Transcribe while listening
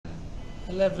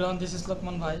Hello everyone, this is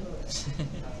Lookman bhai.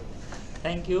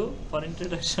 Thank you for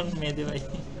introduction মেহেদি ভাই।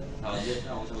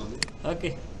 ওকে,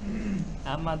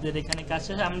 আমাদের এখানে কাজ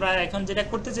শেষ। আমরা এখন যেটা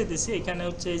করতে চাইতেছি এখানে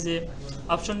হচ্ছে এই যে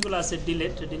অপশনগুলো আছে,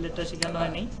 ডিলেটটা শেখানো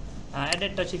হয়নি,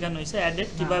 অ্যাডেটটা শেখানো হয়েছে। অ্যাডেট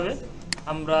কিভাবে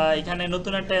আমরা এখানে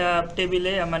নতুন একটা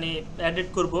টেবিলে মানে অ্যাডেট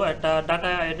করব, একটা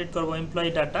ডাটা অ্যাডেট করব, এমপ্লয়ি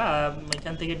ডাটা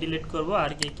এখান থেকে ডিলিট করব,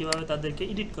 আর কিভাবে তাদেরকে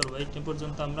এডিট করব, এই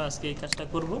পর্যন্ত আমরা আজকে এই কাজটা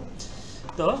করব।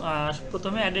 তো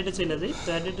প্রথমে অ্যাডেটে চলে যাই। তো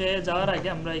অ্যাডেটে যাওয়ার আগে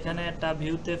আমরা এখানে একটা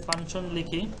ভিউতে ফাংশন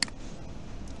লিখি।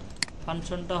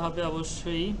 ফাংশনটা হবে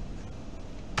অবশ্যই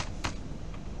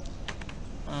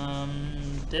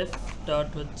def ডট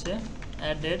হচ্ছে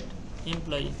অ্যাডেড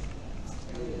এমপ্লয়ি।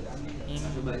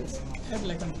 Head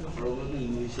like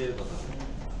ইংলিশের কথা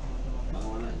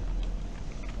বাংলা নাই,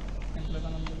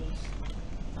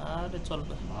 আর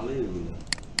চলবে ভালোই এগুলো,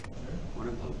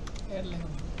 অনেক ভালো।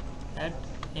 অ্যাড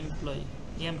এমপ্লয়ি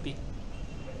এমপি,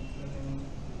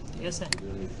 ঠিক আছে।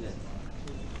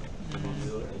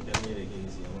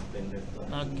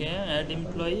 ওকে, অ্যাড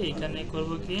এমপ্লয়ি এখানে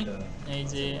করব কি, এই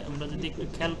যে আমরা যদি একটু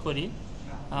খেয়াল করি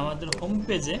আমাদের হোম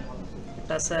পেজে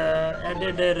একটা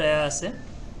অ্যাডেডের আছে,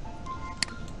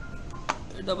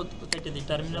 এটা কেটে দিই,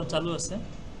 টার্মিনাল চালু আছে।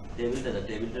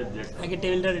 আগে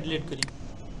টেবিলটা ডিলিট করি।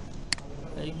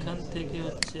 এইখান থেকে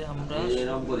হচ্ছে আমরা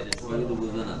এরকম করে সবাই কিন্তু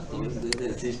বুঝবে না, তবে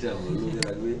সিস্টেম লোকে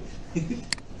রাখবে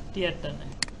টিয়ারটা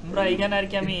নেই। আমরা এইখানে আর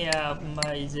কি আমি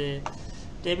এই যে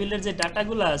টেবিলের যে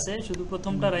ডাটাগুলো আছে শুধু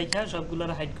প্রথমটা রাইখা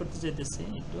সবগুলোর হাইড করতে চাইতেছি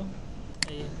একটু।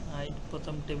 এই হাইড,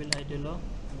 প্রথম টেবিল হাইড হলো,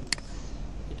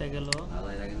 এটা গেল।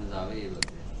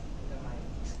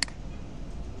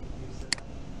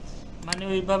 মানে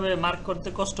ওইভাবে মার্ক করতে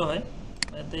কষ্ট হয়,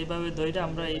 তো এইভাবে ধরে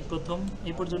আমরা এই প্রথম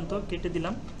এই পর্যন্ত কেটে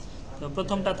দিলাম। তো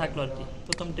প্রথমটা থাকলো আর কি,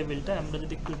 প্রথম টেবিলটা। আমরা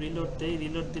যদি একটু রিলোড দিই,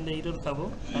 রিলোড দিলে এরর খাবো,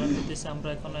 কারণ হচ্ছে আমরা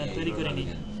এখন তৈরি করে নিই।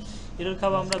 এরর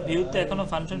খাবো আমরা ভিউতে এখনো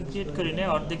ফাংশন ক্রিয়েট করি না,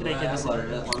 অর্ধেক রেখে দিচ্ছি।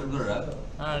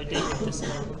 হ্যাঁ, ওইটাই করতেছি।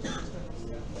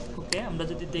 ওকে, আমরা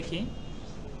যদি দেখি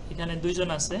এখানে দুইজন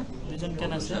আছে, দুইজন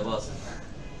কেন আছে?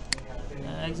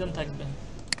 একজন থাকবে।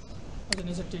 ওটা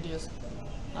নিচে TDS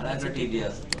আর একটা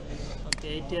টিডিএস। ওকে,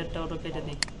 এই টিয়ারটা ওটা কেটে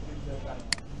দিই।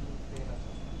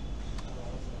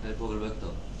 এর পকেট ব্যাগ তো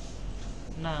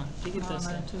না, ঠিকই তো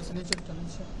আছে। নিচেরটা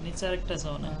নিচে। নিচে আরেকটা আছে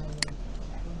না,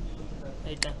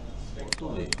 এইটা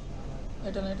তুমি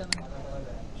এটা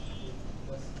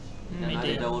না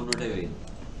এইটাই, এটা অন্য টেবিল,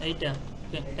 এইটা।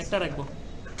 ওকে, একটা রাখবো,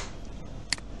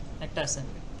 একটা আছে,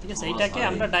 ঠিক আছে। এইটাকে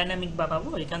আমরা ডাইনামিক বানাবো।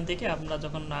 এখান থেকে আমরা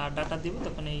যখন ডাটা দিব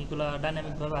তখন এইগুলা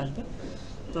ডাইনামিক ভাবে আসবে।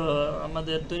 তো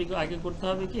আমাদের তৈরি আগে করতে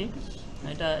হবে কি,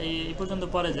 এটা এই পর্যন্ত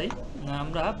পরে যাই।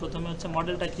 আমরা প্রথমে হচ্ছে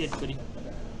মডেলটা ক্রিয়েট করি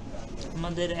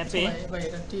আমাদের অ্যাপে। ভাই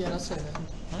এটা টিআর আছে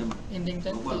এন্ডিং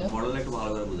টাইম মডেল একটু ভালো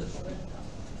করে বুঝাই।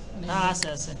 হ্যাঁ, আছে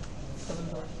আছে।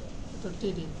 তো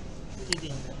টিডি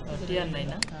টিআর নাই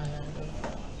না, হ্যাঁ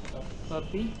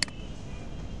কপি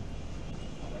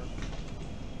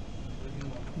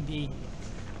বি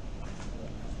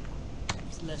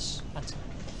স্ল্যাশ। আচ্ছা,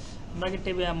 আমরা আগে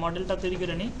মডেলটা তৈরি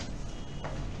করে নিই।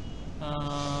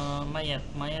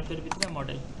 মাই অ্যাপের ভিতরে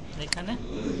মডেল, এখানে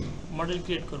মডেল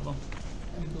ক্রিয়েট করব।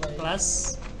 ক্লাস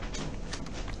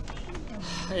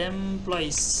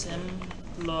এমপ্লয়িজ,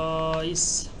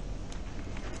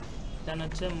 এখানে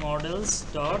হচ্ছে মডেলস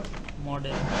ডট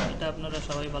মডেল, এটা আপনারা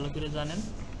সবাই ভালো করে জানেন।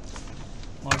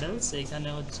 মডেলস, এখানে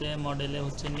হচ্ছে মডেলে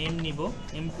হচ্ছে নেম নিব,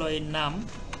 এমপ্লয়ির নাম।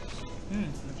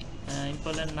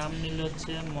 এমপ্লয়ের নাম নিলে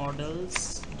হচ্ছে মডেলস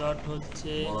ডট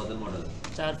হচ্ছে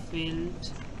 4 ফিল্ড,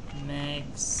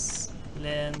 ম্যাক্স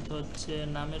লেন্থ হচ্ছে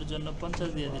নামের জন্য 50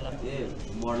 দিয়ে দিলাম।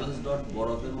 মডেলস ডট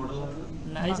বড়দের মডেল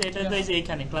না, এই যে এটা তো এই যে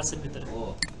এইখানে ক্লাসের ভিতরে।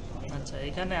 আচ্ছা,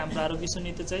 এখানে আমরা আরো কিছু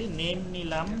নিতে চাই। নেম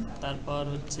নিলাম, তারপর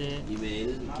হচ্ছে ইমেল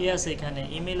কি আছে, এখানে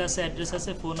ইমেল আছে, অ্যাড্রেস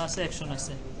আছে, ফোন আছে, অ্যাকশন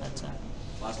আছে। আচ্ছা,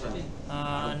 পাঁচটা নেই,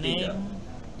 নেম,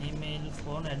 ইমেল,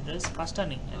 ফোন, অ্যাড্রেস, পাঁচটা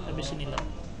নেই, একটা বেশি নিলাম।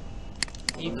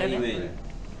 এইখানে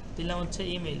দিলাম হচ্ছে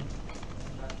ইমেল।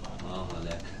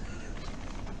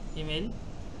 ইমেল,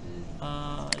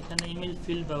 এখানে ইমেল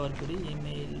ফিল্ড ব্যবহার করি।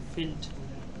 ইমেল ফিল্ড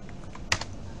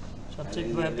সবচেয়ে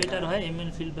বেটার হয়,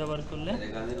 ইমেল ফিল্ড ব্যবহার করলে।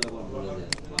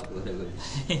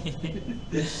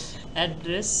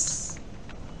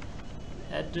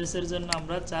 অ্যাড্রেসের জন্য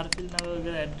আমরা 4 ফিল্ড না ব্যবহার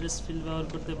করে অ্যাড্রেস ফিল্ড ব্যবহার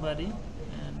করতে পারি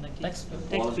নাকি?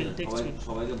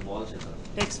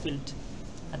 Text field.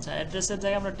 আচ্ছা, অ্যাড্রেসের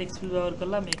জায়গায় আমরা টেক্সট ফিল্ড ব্যবহার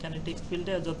করলাম। এখানে টেক্সট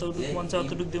ফিল্ডে যতটুকু মন চায়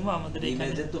ততটুকু দেবো। আমাদের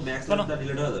এখানে তো ম্যাক্স লেন্থটা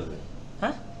ডিলিট হয়ে যাবে।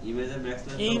 হ্যাঁ, ইমেজের ম্যাক্স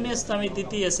লেন্থ, ইমেজ তো আমি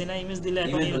দিতেই আছি না, ইমেজ দিলে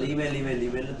এখন ইমেল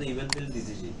তো ইমেল ফিল্ড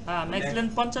দিতেছি। হ্যাঁ, ম্যাক্স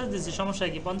লেন্থ 50 দিছি, সমস্যা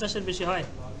কি? 50 এর বেশি হয়?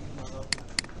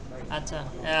 আচ্ছা,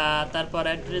 তারপর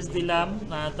অ্যাড্রেস দিলাম,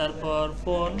 তারপর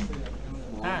ফোন।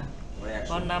 হ্যাঁ,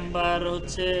 ফোন নাম্বার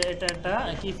হচ্ছে এটা একটা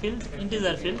কি ফিল্ড,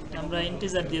 ইন্টিজার ফিল্ড, আমরা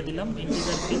ইন্টিজার দিয়ে দিলাম,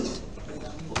 ইন্টিজার ফিল্ড।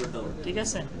 ঠিক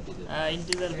আছে,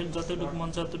 ইন্টিজার ফিল্ড যতটুকু মন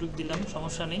ততটুকু দিলাম,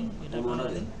 সমস্যা নেই, এটা করে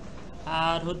দিন।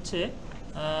 আর হচ্ছে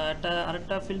এটা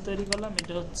আরেকটা ফিল্ড তৈরি করলাম,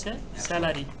 এটা হচ্ছে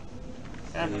স্যালারি,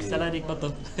 স্যালারি কত।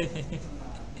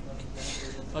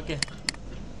 ওকে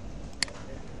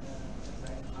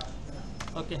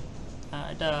ওকে,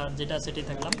 এটা যেটা সেটাই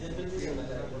থাকলাম।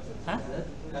 হ্যাঁ,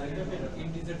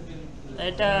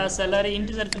 এটা স্যালারি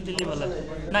ইন্টিজার ফিল্ড দিলেই ভালো।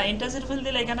 না, ইন্টিজার ফিল্ড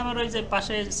দিলে এখানে আমার ওই যে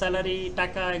পাশে স্যালারি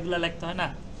টাকা এগুলো লিখতে হয় না,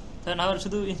 তখন আবার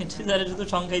শুধু ইন্টিজারে শুধু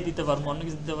সংখ্যাই দিতে পারবো, অন্য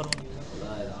কিছু দিতে পারবো না।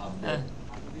 হ্যাঁ,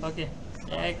 ওকে,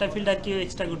 একটা ফিল্ড আর কি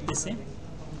এক্সট্রা করতেছি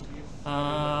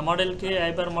মডেলকে।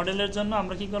 এবার মডেলের জন্য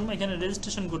আমরা কি করবো, এখানে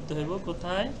রেজিস্ট্রেশন করতে হইব।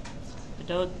 কোথায়?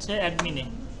 এটা হচ্ছে অ্যাডমিনে।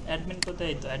 অ্যাডমিন কোথায়?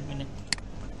 এই তো অ্যাডমিনে।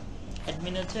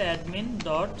 অ্যাডমিন হচ্ছে অ্যাডমিন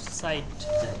ডট সাইট।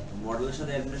 মডেলের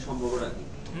সাথে অ্যাডমিনের সম্পর্কটা কি?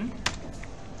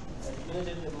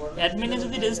 অ্যাডমিনে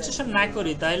যদি রেজিস্ট্রেশন না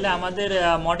করি তাহলে আমাদের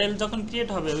মডেল যখন ক্রিয়েট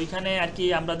হবে ওইখানে আর কি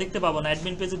আমরা দেখতে পাবো না,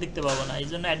 অ্যাডমিন পেজে দেখতে পাবো না। এই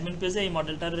জন্য অ্যাডমিন পেজে এই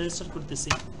মডেলটা রেজিস্টার করতেছি।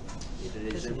 এটা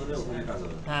রেজিস্টার করে ওখানে কাজ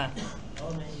হবে। হ্যাঁ,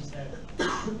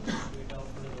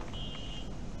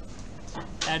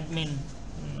 অ্যাডমিন।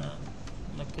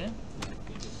 ওকে,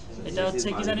 এটা হচ্ছে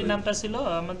কি জানি নামটা ছিল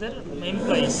আমাদের,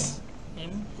 এমপ্লয়িজ।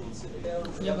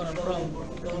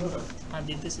 হ্যাঁ,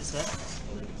 দিতেছি স্যার।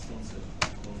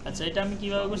 আচ্ছা, এটা আমি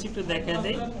কিভাবে করছি একটু দেখা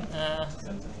দেই।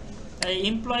 এই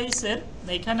এমপ্লয়িজের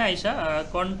এখানে আইসা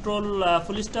কন্ট্রোল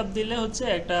ফুল স্টপ দিলে হচ্ছে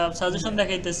একটা সাজেশন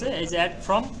দেখাইতেছে, এই যে অ্যাড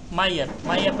ফ্রম মাই অ্যাপ,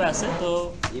 মাই অ্যাপে আছে, তো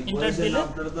ইন্টার দিলে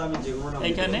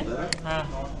এখানে, হ্যাঁ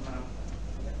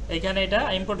এখানে এটা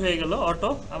ইম্পোর্ট হয়ে গেল অটো।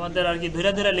 আমাদের আর কি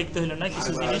ধীরে ধীরে লিখতে হলো না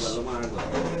কিছু জিনিস।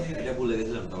 এটা ভুলে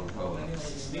গেছিলাম তখন।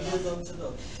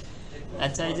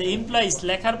 আচ্ছা, এই যে এমপ্লয়িজ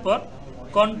লেখার পর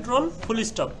কন্ট্রোল ফুল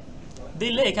স্টপ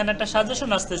দিলে এখানে একটা সাজেশন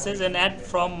আসতেছে যে add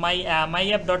from my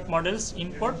app dot models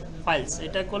import files.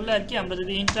 এটা করলে আর কি আমরা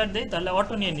যদি ইন্টার দেই তাহলে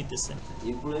অটো নিয়ে নিতেছে।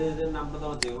 এমপ্লয়িজের নামটা তো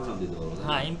যে কোনো নাম দিতে পারবো।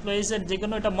 হ্যাঁ, এমপ্লয়িজের যে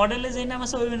কোনো, এটা মডেলে যেই নাম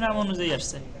আছে ওই নাম অনুযায়ী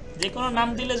আসছে। যে কোনো নাম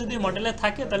দিলে যদি মডেলে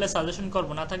থাকে তাহলে সাজেশন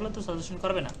করবো, না থাকলে তো সাজেশন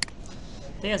করবে না।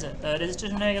 ঠিক আছে, তা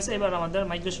রেজিস্ট্রেশন হয়ে গেছে, এবার আমাদের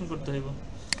মাইগ্রেশন করতে হইব।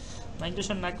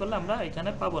 মাইগ্রেশন না করলে আমরা এখানে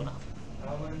পাবো না।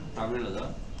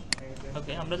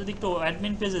 ওকে, আমরা যদি একটু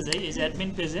অ্যাডমিন পেজে যাই, এই যে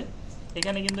অ্যাডমিন পেজে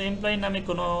এখানে কিন্তু এমপ্লয়ি নামে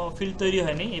কোনো ফিল্ড তৈরি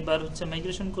হয়নি। এবার হচ্ছে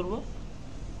মাইগ্রেশন করব।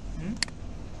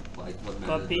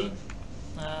 কপি,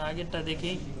 আগেরটা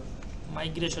দেখি,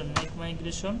 মাইগ্রেশন, মেক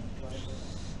মাইগ্রেশন।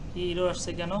 কি এরর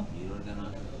আসছে কেন?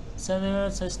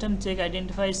 সিস্টেম চেক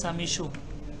আইডেন্টিফাই সাম ইস্যু।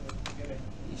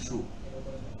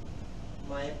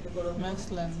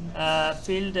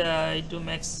 ফিল্ড টু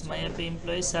ম্যাক্স মাই অ্যাপ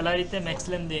এমপ্লয়ি, স্যালারিতে ম্যাক্স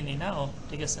লেন দেয়নি না। ও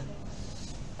ঠিক আছে,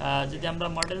 যদি আমরা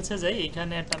মডেলসে যাই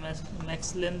এখানে একটা ম্যাক্স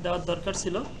লেন দেওয়ার দরকার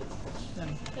ছিল,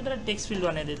 এটা টেক্সট ফিল্ড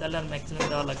বানিয়ে দিই, তাহলে আর ম্যাক্স লেন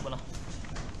দেওয়া লাগবে না।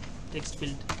 টেক্সট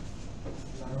ফিল্ড,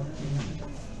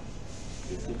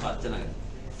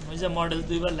 ওই যে মডেল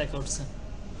দুইবার লেখা উঠছে।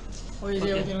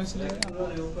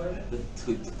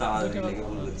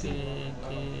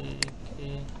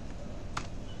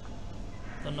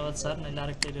 ধন্যবাদ স্যার, নাহলে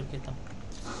আরেকটা এরর খেতাম।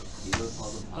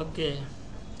 ওকে,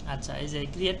 আচ্ছা, এই যে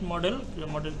ক্রিয়েট মডেল,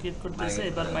 মডেল ক্রিয়েট করতেছে।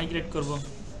 এবার মাইগ্রেট করব।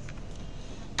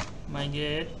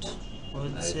 মাইগ্রেট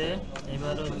হচ্ছে,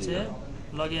 এবার হচ্ছে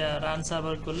লগে রান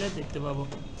সার্ভার করলে দেখতে পাবো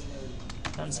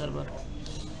রান সার্ভার।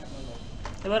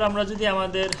 এবার আমরা যদি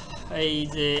আমাদের এই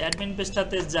যে অ্যাডমিন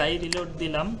পেজটাতে যাই, রিলোড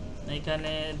দিলাম,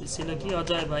 এখানে ছিল কি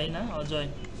অজয় ভাই না, অজয়,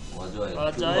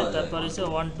 তারপর হচ্ছে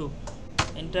 1 2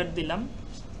 এন্টার দিলাম।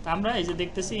 আমরা এই যে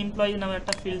দেখতেছি এমপ্লয়ি নামে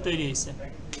একটা ফিল্ড তৈরি হয়েছে।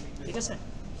 ঠিক আছে,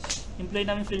 এমপ্লয়ি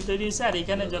নামে ফিল্ড তৈরি হয়েছে। আর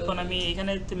এখানে যখন আমি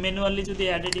এখানে ম্যানুয়ালি যদি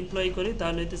অ্যাডেড এমপ্লয়ি করি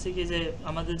তাহলে হইতেছে কি যে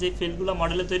আমাদের যে ফিল্ডগুলো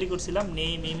মডেলে তৈরি করছিলাম,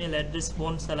 name, email, address,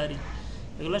 phone, salary,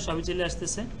 এগুলো সবই চলে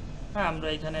আসতেছে। হ্যাঁ, আমরা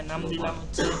এখানে নাম দিলাম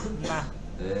হচ্ছে না,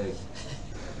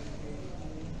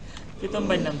 প্রীতম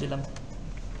ভাইয়ের নাম দিলাম,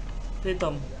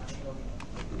 প্রীতম,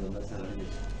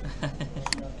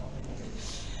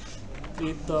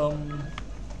 প্রীতম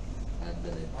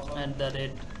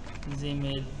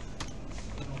 @gmail.com।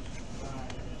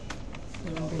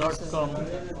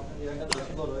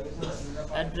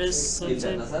 অ্যাড্রেস হচ্ছে,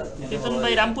 প্রীতম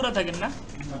ভাই রামপুরা থাকেন না?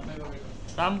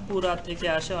 রামপুরা থেকে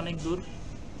আসে অনেক দূর,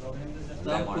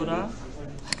 রামপুরা।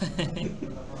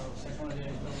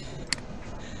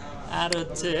 আর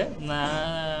হচ্ছে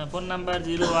ফোন নাম্বার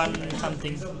 01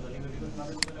 সামথিং।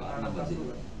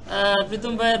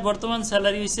 প্রীতম ভাইয়ের বর্তমান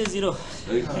স্যালারি হচ্ছে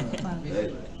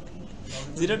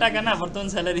 0 টাকা না, বর্তমান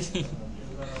স্যালারি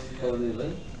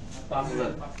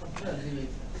 5,000।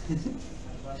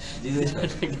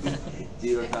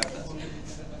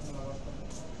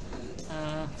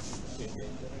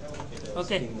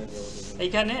 ওকে,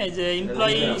 এইখানে এই যে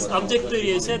এমপ্লয়ি অবজেক্ট তৈরি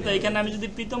হয়েছে, তো এখানে আমি যদি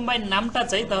প্রীতম ভাই নামটা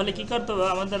চাই তাহলে কি করতে হবে,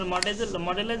 আমাদের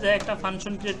মডেলে যে একটা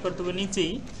ফাংশন ক্রিয়েট করতে হবে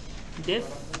নিচেই, ডেফ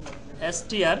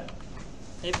str,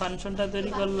 এই ফাংশনটা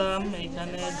তৈরি করলাম।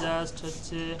 এখানে জাস্ট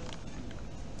হচ্ছে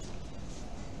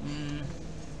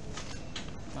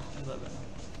এভাবে না,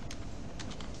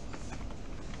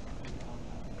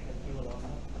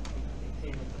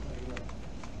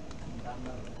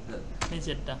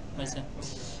 নিচেরটা হয়েছে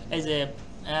এই যে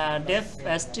deaf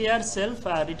str self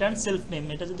return self name,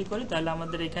 এটা যদি করি তাহলে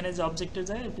আমাদের এখানে যে অবজেক্টের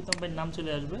জায়গায় প্রীতম ভাইয়ের নাম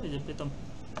চলে আসবে, এই যে প্রীতম,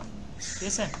 ঠিক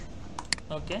আছে।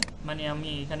 ওকে, মানে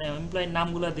আমি এখানে এমপ্লয়ির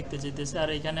নামগুলো দেখতে চাইতেছি, আর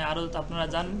এখানে আরও আপনারা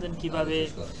জানেন কিভাবে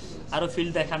আরও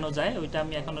ফিল্ড দেখানো যায়, ওইটা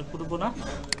আমি এখন করবো না।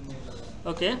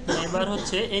 ওকে, এবার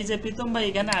হচ্ছে এই যে প্রীতম ভাই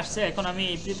এখানে আসছে, এখন আমি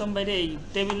এই প্রীতম ভাইয়ের এই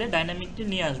টেবিলে ডাইনামিকটি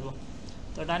নিয়ে আসবো।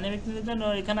 তো ডাইনামিক নিয়ে জন্য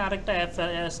এখানে আরেকটা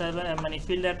মানে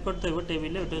ফিল্ড অ্যাড করতে হবে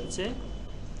টেবিলে, ওটা হচ্ছে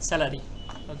স্যালারি।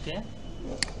 ওকে,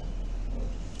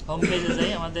 হোম পেজে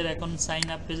যাই, আমাদের এখন সাইন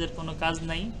আপ পেজের কোনো কাজ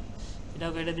নাই,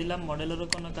 এটাও কেটে দিলাম, মডেলেরও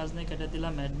কোনো কাজ নেই কেটে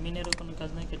দিলাম, অ্যাডমিনেরও কোনো কাজ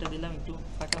নেই কেটে দিলাম, একটু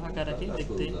ফাঁকা ফাঁকা রাখি,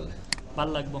 দেখতে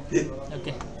ভালো লাগবো।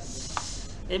 ওকে,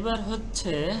 এবার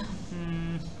হচ্ছে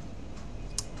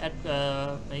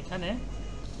এখানে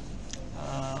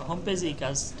হোম পেজে এই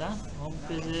কাজটা, হোম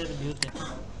পেজের ভিউতে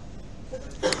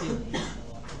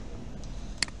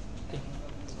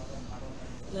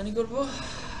জানি করবো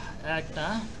একটা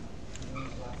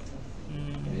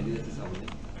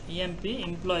emp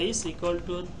employees equal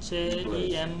to হচ্ছে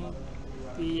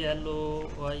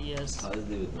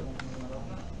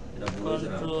employees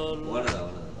control,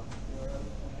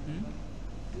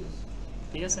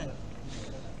 ঠিক আছে,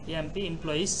 emp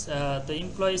employees। তো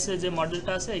employees এর যে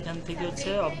মডেলটা আছে এখান থেকে হচ্ছে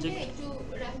অবজেক্ট, একটু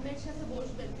রাহিমের সাথে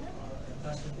বসবেন,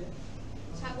 হ্যাঁ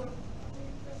সাগর,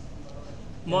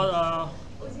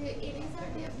 ওই যে এরিজার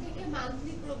ডেভ থেকে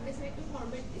মান্থলি প্রোগ্রেসের একটু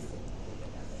ফরম্যাট দিছে।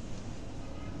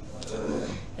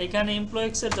 এখানে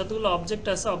এমপ্লয়িজ এর যতগুলো অবজেক্ট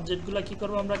আছে অবজেক্টগুলো কি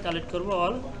করব আমরা কালেক্ট করব,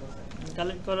 অল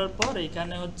কালেক্ট করার পর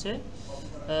এখানে হচ্ছে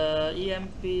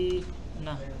emp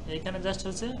না, এখানে জাস্ট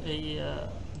হচ্ছে এই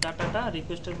ডাটাটা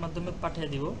রিকোয়েস্টের মাধ্যমে পাঠিয়ে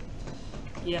দিব,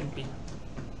 emp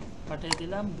পাঠিয়ে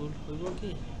দিলাম, ভুল হইব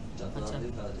কি? আচ্ছা,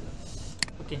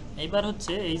 ওকে, এইবার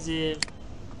হচ্ছে এই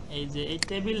যে এই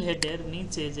টেবিল হেডের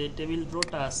নিচে যে টেবিল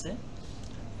রোটা আছে,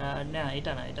 না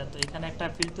এটা না, এটা তো এখানে একটা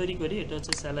ফিল্ড তৈরি করি, এটা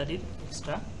হচ্ছে স্যালারির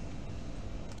এক্সট্রা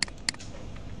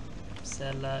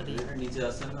স্যালারি নিচে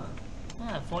আছে না,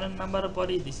 হ্যাঁ ফোনের নাম্বার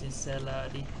পরেই দিছি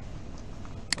স্যালারি।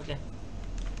 ওকে,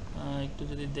 একটু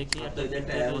যদি দেখি এটা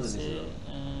হচ্ছে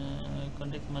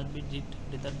contact must be ডিট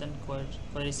rather than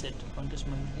query set, contact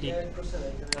must be ডিট,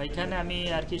 এখানে আমি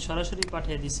আর কি সরাসরি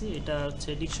পাঠিয়ে দিছি, এটা হচ্ছে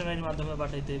ডিকশনারির মাধ্যমে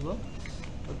পাঠিয়ে দেব।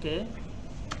 ওকে,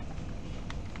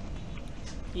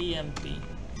 emp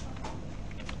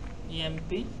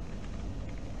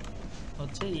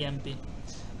হচ্ছে emp,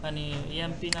 মানে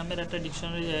emp নামের একটা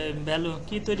ডিকশনারি ভ্যালু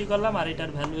কি তৈরি করলাম, আর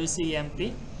এটার ভ্যালু হচ্ছে emp,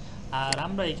 আর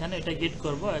আমরা এখানে এটা গেট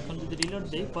করব। এখন যদি রিলোড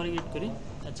দেই পরে গেট করি,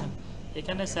 আচ্ছা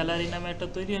এখানে স্যালারি নামে একটা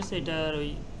তৈরি হয়েছে, এটার ওই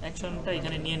অ্যাকশনটা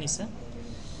এখানে নিয়ে নিছে,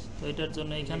 তো এটার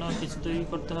জন্য এখানেও কিছু তৈরি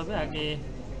করতে হবে।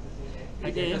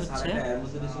 আগে হচ্ছে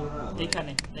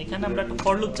এখানে আমরা একটা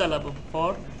ফর লুপ চালাবো,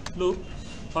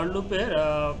 ফর লুপের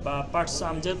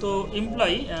পার্সন, যেহেতু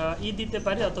এমপ্লয়ি দিতে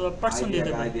পারি অথবা পার্সন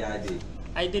দিতে পারি,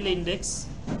 আই দিলে ইন্ডেক্স,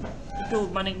 একটু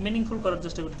মানে মিনিংফুল করার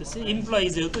চেষ্টা করতেছি, এমপ্লয়ি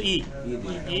যেহেতু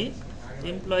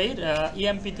এমপ্লয়ির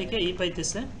emp থেকে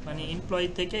পাইতেছে, মানে এমপ্লয়ি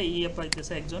থেকে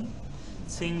পাইতেছে একজন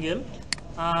সিঙ্গেল,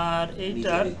 আর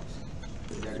এটা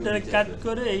কাট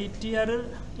করে এই টিআর এর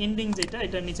এন্ডিং যেটা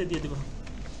এটা নিচে দিয়ে দিব।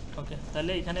 ওকে,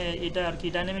 তাহলে এখানে এটা আর কি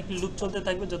ডাইনামিক লুপ চলতে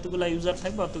থাকবে, যতগুলো ইউজার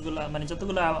থাকবে অতগুলো, মানে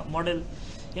যতগুলো মডেল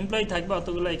এমপ্লয়ি থাকবে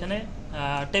অতগুলো এখানে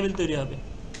টেবিল তৈরি হবে,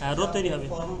 রো তৈরি হবে।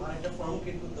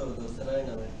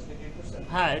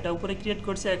 হ্যাঁ, এটা উপরে ক্রিয়েট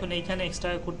করছে, এখন এইখানে এক্সট্রা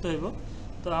করতে হইব।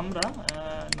 তো আমরা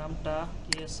নামটা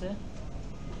কি আছে,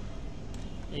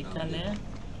 এখানে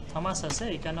থমাস আছে,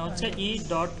 এখানে হচ্ছে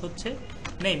ডট হচ্ছে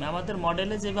নেম, আমাদের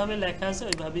মডেলে যেভাবে লেখা আছে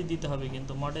ওইভাবেই দিতে হবে,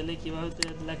 কিন্তু মডেলে কিভাবে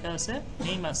লেখা আছে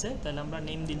নেম আছে, তাহলে আমরা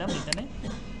নেম দিলাম এখানে।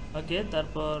 ওকে,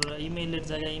 তারপর ইমেইলের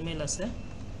জায়গায় ইমেইল আছে,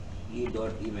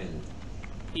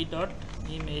 ডট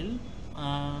ইমেইল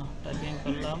টাইপিং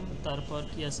করলাম, তারপর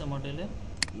কি আছে মডেলে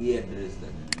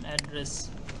অ্যাড্রেস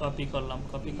কপি করলাম,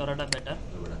 কপি করাটা বেটার,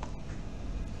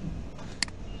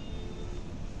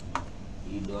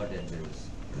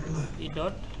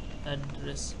 ডট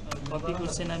অ্যাড্রেস কপি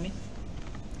করছি না আমি,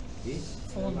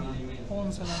 ফোন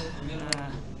স্যালারি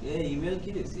ইমেল কি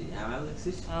লিখছি, ইমেল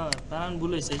লিখছিস, বানান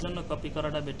ভুল হয়েছে, এই জন্য কপি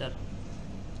করাটা বেটার,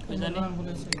 জানি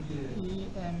বলেছে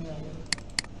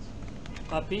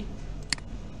কপি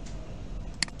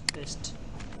পেস্ট।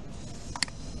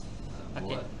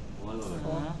 ওকে মোবাইল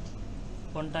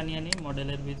ফোনটা নিয়ে নিই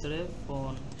মডেলের ভিতরে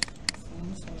ফোন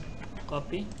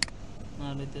কপি না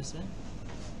লইতেছে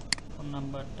ফোন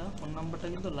নাম্বারটা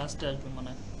কিন্তু লাস্টে আসবে মনে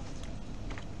হয়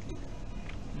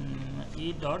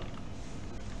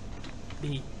E.B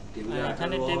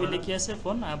এখানে টেবিলে কি আছে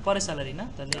ফোন পরে স্যালারি না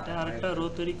তাহলে এটা আরেকটা রো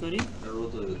তৈরি করি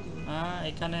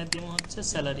এখানে দিব হচ্ছে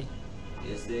স্যালারি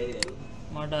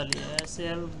মডেল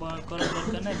এসএল করার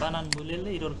দরকার নেই বানান ভুলে এলে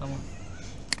এরর কাম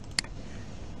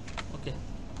ওকে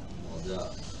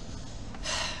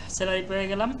স্যালারি পেয়ে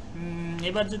গেলাম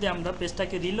এবার যদি আমরা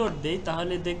পেজটাকে রিলোড দেই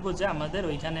তাহলে দেখব যে আমাদের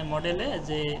ওইখানে মডেলে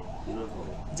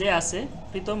যে আছে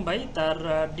প্রীতম ভাই তার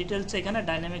ডিটেলস এখানে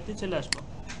ডাইনামিকলি চলে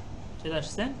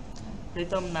আসছে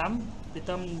প্রীতম নাম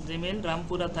প্রীতম জিমেইল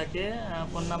রামপুরা থাকে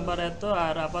ফোন নাম্বার এত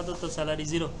আর আপাতত স্যালারি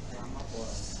 0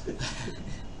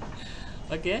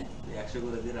 ওকে 100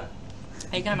 করে দিরা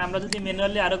এখানে আমরা যদি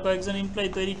ম্যানুয়ালি আরো কয়েকজন এমপ্লয়ি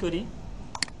তৈরি করি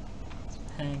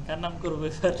হ্যাঁ কার নাম করব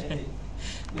এবার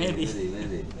মেহেদি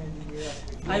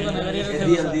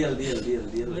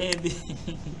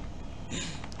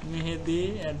মেহেদি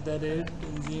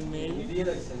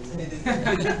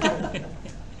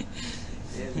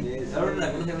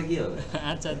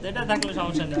আচ্ছা এটা থাকলে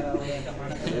সমস্যা নেই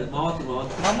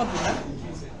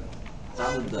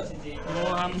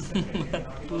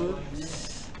মোহাম্মদপুর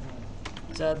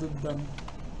চাঁদুদ্দান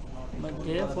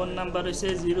ওকে ফোন নাম্বার হচ্ছে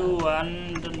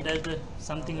 01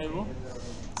 সামথিং হইব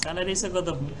স্যালারি হচ্ছে কত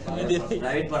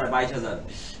প্রাইভেট পড়া 22000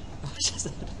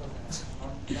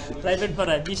 প্রাইভেট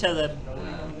পড়ায় 20000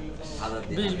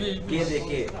 কে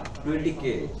দেখে 20k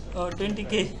ও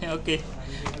 20k ওকে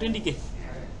 20k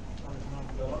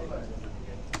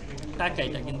টাকা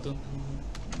এটা কিন্তু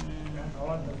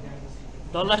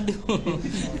ডলার দিব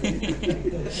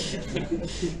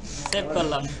সেভ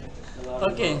করলাম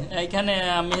ওকে এখানে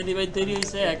মেহেদি ভাই তৈরি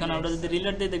হয়েছে এখন আমরা যদি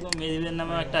রিলেট দিয়ে দেখবো মেহেদি ভাইয়ের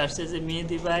নামে একটা আসছে যে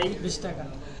মেহেদি ভাই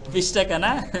 20 টাকা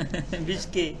না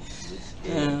 20k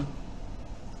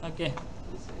ওকে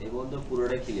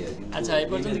আচ্ছা এই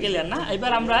পর্যন্ত ক্লিয়ার না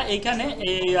এবার আমরা এইখানে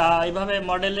এইভাবে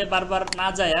মডেলে বারবার না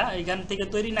যায় এইখান থেকে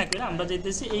তৈরি না করে আমরা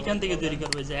যাইতেছি এইখান থেকে তৈরি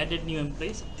করবো যে অ্যাডেড নিউ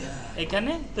এমপ্লয়িজ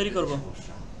এখানে তৈরি করব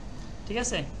ঠিক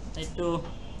আছে একটু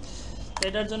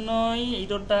এটার জন্যই এই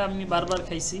রোডটা আমি বারবার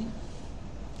খাইছি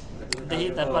দেখি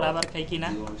তারপর আবার খাই কিনা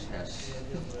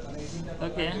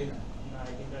ওকে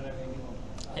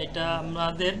এটা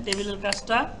আমাদের টেবিলের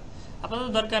কাজটা আপাতত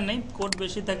দরকার নেই কোড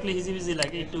বেশি থাকলে হিজিবিজি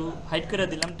লাগে একটু হাইড করে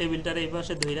দিলাম টেবিলটার এই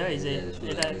পাশে ধইরা এই যে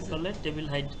এটা করলে টেবিল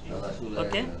হাইড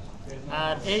ওকে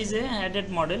আর এই যে অ্যাডেড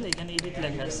মডেল এখানে এডিট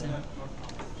লেখা আছে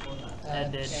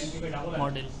অ্যাডেড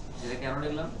মডেল এটা কেন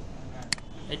লিখলাম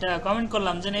এটা কমেন্ট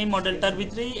করলাম যে এই মডেলটার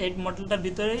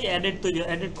ভিতরেই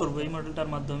এডিট করব এই মডেলটার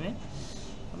মাধ্যমে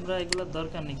আমরা এগুলো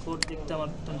দরকার নেই কোড দেখতে আমার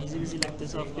তো হিজিবিজি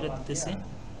লাগতেছে অফ করে দিতেছি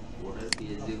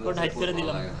কোড হাইড করে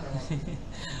দিলাম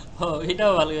ও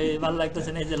এটাও ভালো লাগতেছে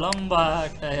না এই যে লম্বা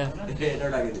একটা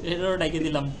এটাও ডাকে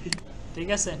দিলাম ঠিক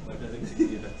আছে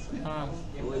হ্যাঁ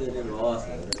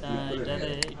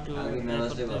এটারে একটু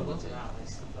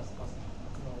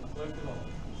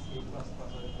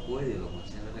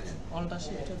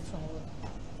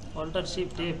অল্টার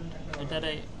শিফট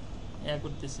এটারে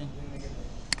করতেছে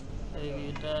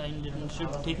এটা ইন্ডেন্টেশন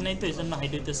ঠিক নাই তো এইজন্য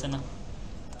হাইড হইতেছে না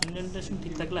ইন্ডেন্টেশন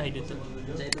ঠিক থাকলে হাইড হইতো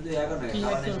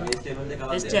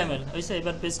HTML ওইসে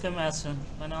এবার পেজ কমে আসছে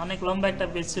মানে অনেক লম্বা একটা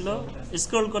পেজ ছিল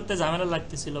স্ক্রল করতে ঝামেলা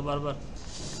লাগতেছিল বারবার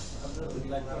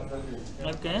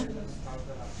ওকে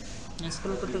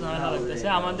স্ক্রল করতে ঝামেলা লাগতেছে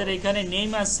আমাদের এখানে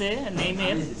নেম আছে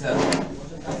নেমের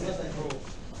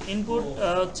ইনপুট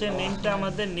হচ্ছে নেমটা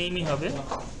আমাদের নেমই হবে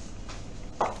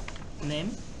নেম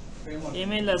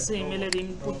ইমেল আছে ইমেলের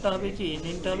ইনপুটটা হবে কি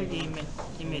নেমটা হবে কি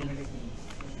ইমেল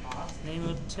নেম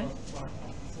হচ্ছে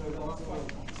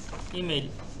ইমেল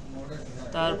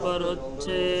তারপর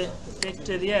হচ্ছে টেক্সট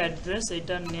এরিয়া অ্যাড্রেস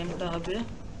এটার নেমটা হবে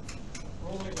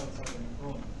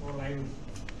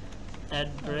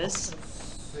অ্যাড্রেস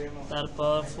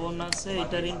তারপর ফোন আছে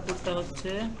এটার ইনপুটটা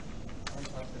হচ্ছে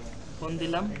ফোন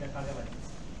দিলাম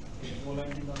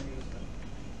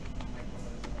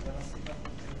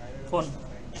ফোন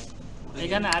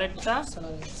এখানে আরেকটা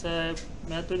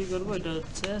ম্যাথ তৈরি করবো এটা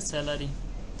হচ্ছে স্যালারি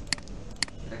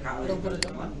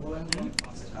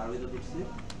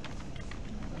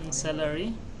স্যালারি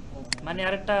মানে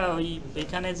আরেকটা ওই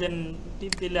এখানে যে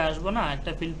টিপ দিলে আসবো না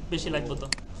একটা ফিল্ড বেশি লাগবে তো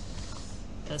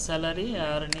স্যালারি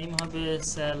আর নেম হবে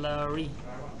স্যালারি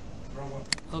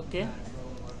ওকে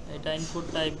এটা ইনপুট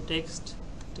টাইপ টেক্সট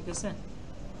ঠিক আছে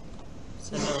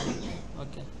স্যালারি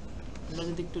ওকে আমরা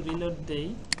যদি একটু রিলোড দেই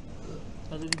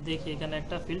তাহলে যদি দেখি এখানে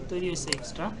একটা ফিল্ড তৈরি হয়েছে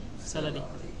এক্সট্রা স্যালারি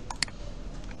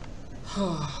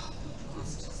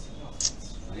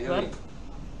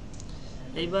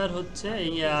এইবার হচ্ছে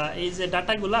এই যে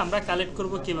ডাটাগুলো আমরা কালেক্ট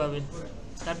করব কিভাবে,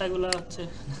 ডাটাগুলো হচ্ছে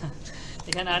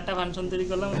এখানে আরেকটা ফাংশন তৈরি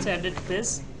করলাম হচ্ছে অ্যাডেড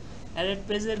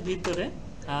পেজের ভিতরে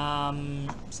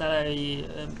স্যার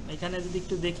এখানে যদি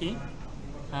একটু দেখি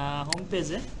হোম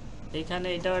পেজে, এখানে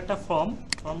এটাও একটা ফর্ম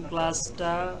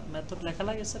ক্লাসটা মেথড লেখা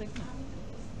লাগে স্যার এখানে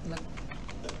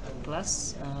ক্লাস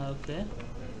ওকে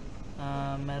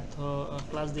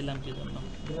ক্লাস দিলাম কি জন্য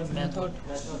মেথড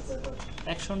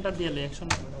অ্যাকশনটা দিলে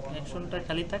অ্যাকশনটা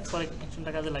খালি থাক, পরে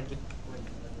অ্যাকশনটা কাজে লাগবে।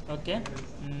 ওকে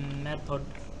মেথড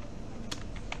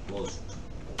পোস্ট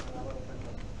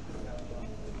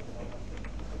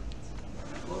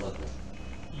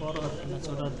বড় হাতে না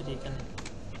ছোট হাতের, এখানে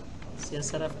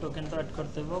সিএসআরএফ টোকেনটা অ্যাড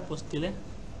করতে হবে, পোস্ট দিলে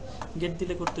গেট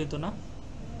দিলে করতে হইতো না,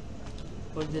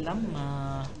 পোস্ট দিলাম।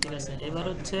 ঠিক আছে, এবার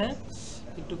হচ্ছে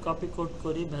একটু কপি কোড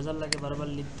করি, ভেজাল লাগে বারবার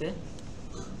লিখতে।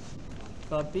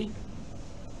 কপি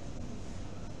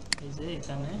এই যে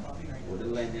এখানে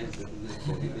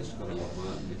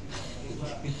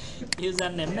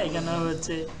ইউজার নেম না, এখানে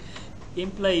হচ্ছে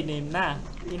এমপ্লয়ি নেম না,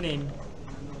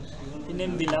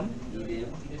 ইনেম দিলাম,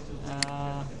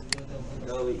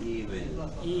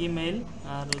 ইমেল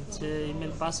আর হচ্ছে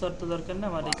ইমেল পাসওয়ার্ড তো দরকার না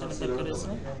আমার, এখানে দরকার আছে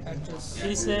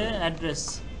অ্যাড্রেস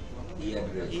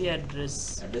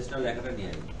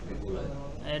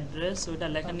অ্যাড্রেস ওইটা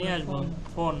লেখা নিয়ে আসবো।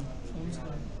 ফোন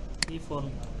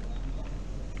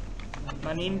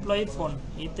মানে এমপ্লয়ির ফোন,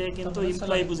 এতে কিন্তু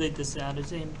এমপ্লয়ি বুঝাইতেছে, আর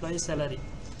হচ্ছে এমপ্লয়ি স্যালারি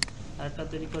আরেকটা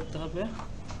তৈরি করতে হবে,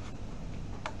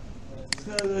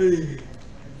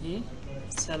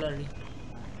 স্যালারি।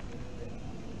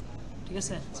 ঠিক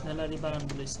আছে, স্যালারি বানান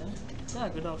বলেছে,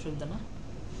 যাক এটা অসুবিধা না।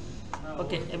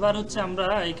 ওকে, এবার হচ্ছে আমরা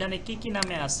এখানে কি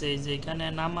নামে আছে, এই যে এখানে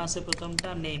নাম আছে প্রথমটা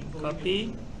নেম, কপি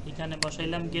এখানে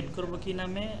বসাইলাম, গেট করব কি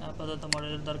নামে, আপাতত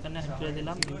মডেলের দরকার নেই, হাইড করে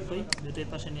দিলাম, দুটোই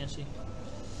পাশে নিয়ে আসি,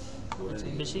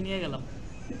 বেশি নিয়ে গেলাম,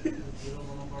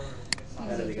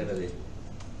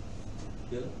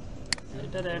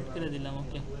 এটা অ্যাড করে দিলাম।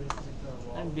 ওকে,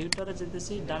 আমি ভিউটারে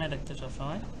যেতেছি ডানে রাখতে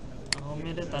সবসময়,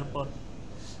 হোমেরে তারপর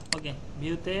ওকে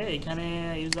ভিউতে এখানে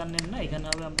ইউজার নেম না, এখানে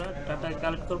হবে আমরা ডাটা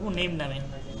কালেক্ট করব নেম নামে,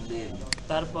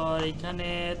 তারপর এখানে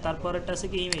তারপরেরটা আছে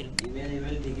কি ইমেল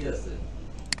ঠিকই আছে,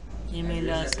 ইমেল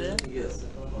আছে,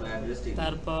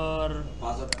 তারপর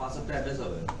পাসওয়ার্ডটা অ্যাড্রেস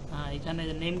হবে, হ্যাঁ এখানে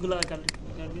নেমগুলো কালেক্ট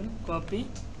করবেন, কপি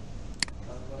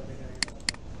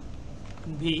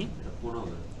ভি,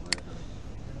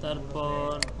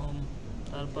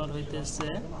 তারপর হইতেছে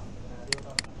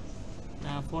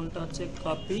ফোনটা হচ্ছে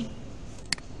কপি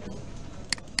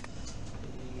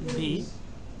ভি,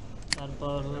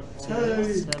 তারপর হচ্ছে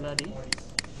স্যালারি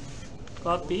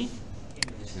কপি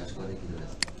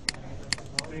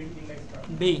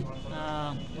বি।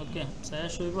 ওকে,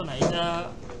 শেষ হইব না, এটা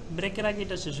ব্রেকের আগে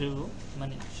এটা শেষ হইব,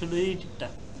 মানে শুধু এই ঠিকটা।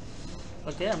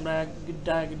 ওকে, আমরা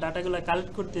ডাটাগুলো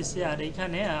কালেক্ট করতেছি, আর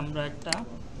এইখানে আমরা একটা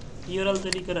ইউআরএল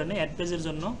তৈরি করে নিই অ্যাড পেজের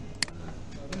জন্য।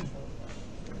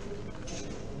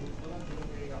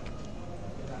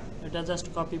 এটা জাস্ট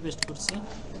কপি পেস্ট করছি,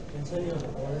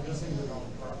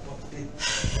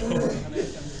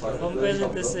 হোম পেজ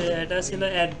হইতেছে, এটা ছিল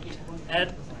অ্যাড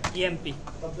ইএমপি,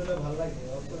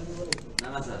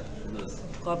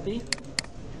 কপি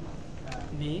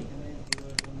ভি,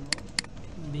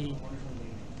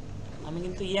 আমি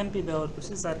কিন্তু ইএমপি ব্যবহার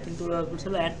করছি, স্যার কিন্তু ব্যবহার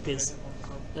করছিল অ্যাড পেজ,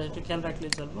 একটু খেয়াল রাখলে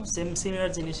চলবো,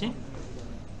 সিমিলার জিনিসই।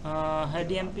 হেড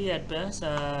ইএমপি অ্যাড পেজ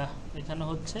এখানে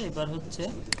হচ্ছে, এবার হচ্ছে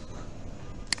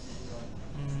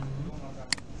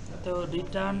তো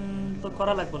রিটার্ন তো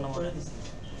করা লাগবে না, আমার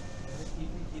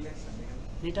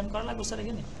রিটার্ন করা লাগবে স্যার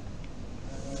এখানে।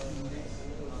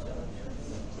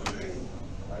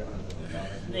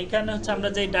 এখানে হচ্ছে আমরা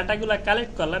যে ডাটাগুলো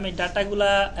কালেক্ট করলাম, এই ডাটাগুলা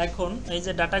এখন এই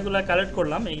যে ডাটাগুলো কালেক্ট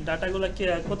করলাম, এই ডাটাগুলো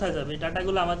কোথায় যাবে, এই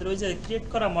ডাটাগুলো আমাদের ওই যে ক্রিয়েট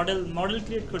করা মডেল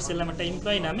ক্রিয়েট করছিলাম একটা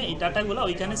এমপ্লয়ি নামে, এই ডাটাগুলো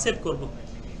ওইখানে সেভ করব।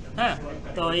 হ্যাঁ,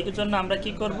 তো এই জন্য আমরা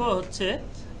কি করব হচ্ছে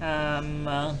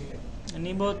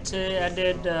নিব হচ্ছে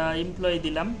অ্যাডেড এমপ্লয়ি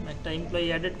দিলাম, একটা এমপ্লয়ি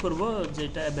অ্যাডেড করব,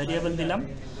 যেটা ভ্যারিয়েবল দিলাম,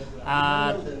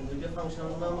 আর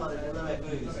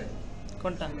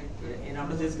কোনটা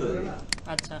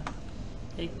আচ্ছা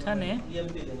এখানে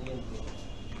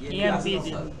ইএমপি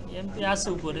আছে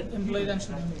উপরে,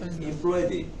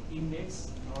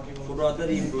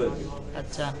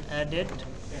 আচ্ছা অ্যাডেড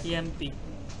ইএমপি,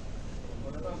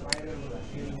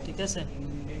 ঠিক আছে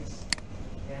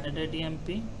অ্যাডেড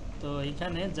ইএমপি। তো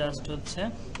এইখানে জাস্ট হচ্ছে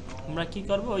আমরা কি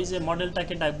করব, ওই যে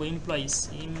মডেলটাকে ডাকবো এমপ্লয়িজ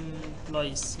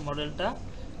মডেলটা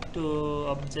টু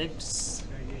অবজেক্টস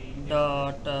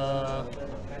ডট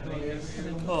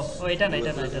এটা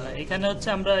না, এখানে হচ্ছে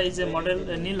আমরা এই যে মডেল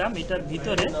নিলাম, এটার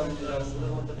ভিতরে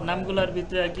নামগুলোর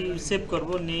ভিতরে আর কি সেভ করব,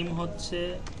 নেম হচ্ছে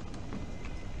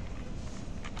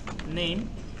নেম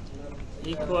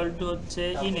ইকুয়াল টু হচ্ছে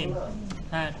ই নেম,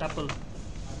 হ্যাঁ টাপল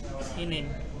ই নেম,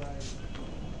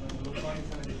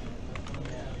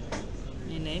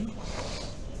 ই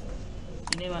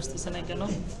নেম আসতেছে না কেন?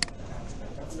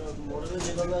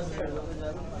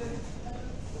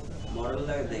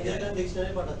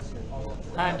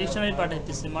 হ্যাঁ ডিকশনারি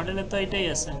পাঠাইতেছি, মডেলে তো এটাই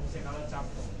আছে।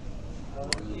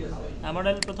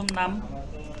 মডেল প্রথম নাম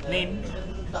নেম,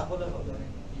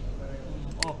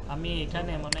 ও আমি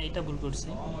এখানে মানে এটা ভুল করছি,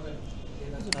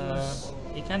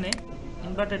 এখানে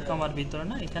ইনভার্টেড কমার ভিতরে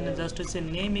না, এখানে জাস্ট হচ্ছে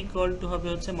নেম ইকুয়াল টু হবে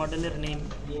হচ্ছে মডেলের নেম,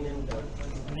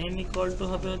 নেম ইকুয়াল টু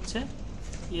হবে হচ্ছে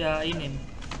ই নেম।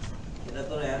 এটা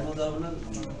তো এর মধ্যে হবে না,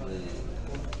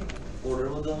 কোডের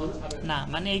মধ্যে হবে না,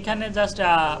 মানে এখানে জাস্ট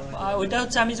ওইটা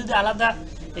হচ্ছে আমি যদি আলাদা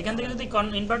এখান থেকে যদি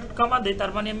ইনভার্টেড কমা দিই,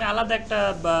 তার মানে আমি আলাদা একটা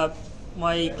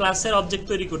ওই ক্লাসের অবজেক্ট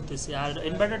তৈরি করতেছি। আর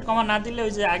ইনভার্টেড কমা না দিলে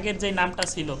ওই যে আগের যে নামটা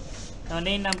ছিল, মানে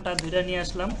এই নামটা ধরে নিয়ে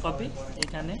আসলাম কপি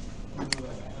এখানে,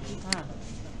 হ্যাঁ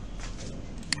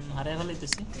হারিয়ে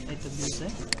ফেলাইতেছি, এই তো ভিউতে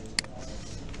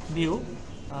ভিউ,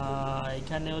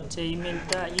 এখানে হচ্ছে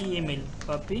ইমেলটা ইমেল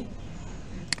কপি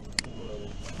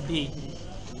ভি,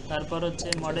 তারপর হচ্ছে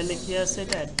মডেলে কি আছে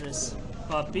এটা অ্যাড্রেস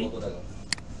কপি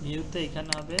ভিউতে,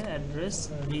 এখানে হবে অ্যাড্রেস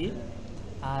ভি,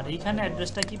 আর এখানে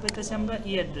অ্যাড্রেসটা কি পেতেছি আমরা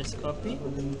ই অ্যাড্রেস কপি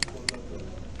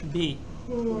ভি,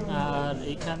 আর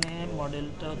এখানে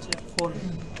মডেলটা হচ্ছে ফোন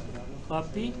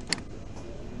কপি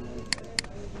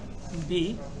ভি,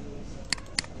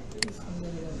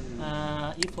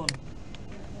 ই ফোন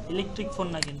ইলেকট্রিক ফোন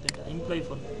না কিন্তু এটা এমপ্লয়ি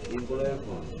ফোন,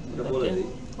 এটা বলে দিই।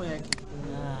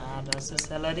 আর আছে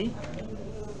স্যালারি,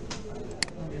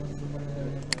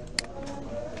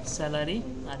 স্যালারি,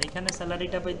 আর এখানে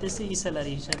স্যালারিটা পাইতেছি ই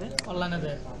স্যালারি হিসাবে, অনলাইনে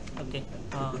দেয়। ওকে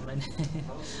অনলাইনে,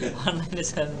 অনলাইনে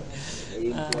স্যালারি।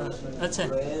 আচ্ছা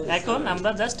এখন আমরা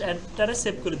জাস্ট অ্যাডটারে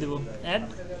সেভ করে দেব, add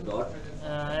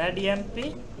add MP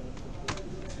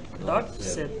dot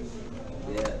save,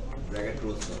 bracket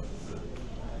close কর,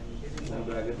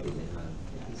 ব্র্যাকেট ক্লোজ,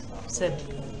 সেভ,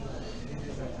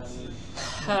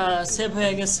 সেভ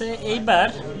হয়ে গেছে। এইবার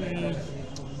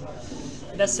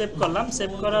এটা সেভ করলাম,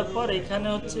 সেভ করার পর এখানে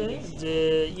হচ্ছে যে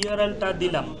ইউআরএলটা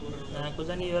দিলাম,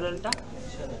 কোথায় ইউআরএলটা,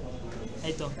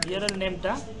 এই তো ইউআরএল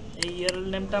নেমটা, এই ইউআরএল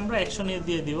নেমটা আমরা অ্যাকশনে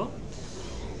দিয়ে দিব,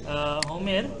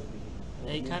 হোমের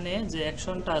এইখানে যে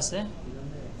অ্যাকশনটা আছে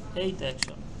এই তো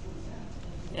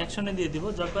অ্যাকশনে দিয়ে দিব,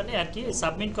 যখনই আর কি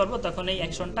সাবমিট করব তখন এই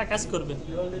অ্যাকশনটা কাজ করবে।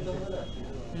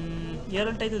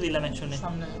 ইউআরএলটাই তো দিলাম অ্যাকশনে।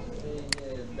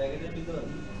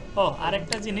 ও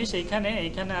আরেকটা জিনিস এইখানে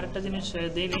আরেকটা জিনিস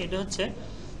দিইনি, এটা হচ্ছে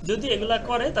যদি এগুলা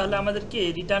করে তাহলে আমাদেরকে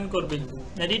রিটার্ন করবে,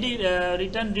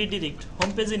 রিটার্ন রিডিরেক্ট হোম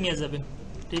পেজে নিয়ে যাবে,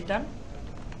 রিটার্ন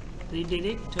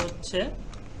রিডিরেক্ট হচ্ছে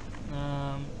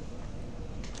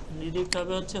রিডিরেক্ট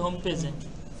হবে হচ্ছে হোম পেজে,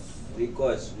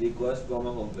 রিকোয়েস্ট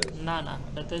কমা হোম পেজ, না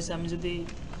এটা তো হচ্ছে আমি যদি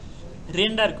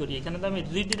রেন্ডার করি, এখানে তো আমি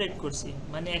রিডিরেক্ট করছি,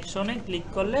 মানে অ্যাকশনে ক্লিক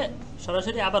করলে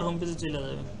সরাসরি আবার হোম পেজে চলে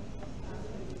যাবে,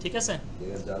 ঠিক আছে?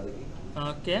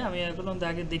 ওকে আমি এখন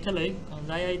আগে দেখে লই,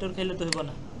 যাই আইটোর খাইলে তো হইব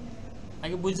না,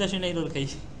 আগে বুঝতে শুনে আইটোর খাই।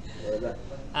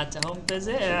 আচ্ছা হোম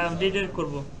পেজে রিডিরেক্ট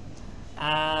করব,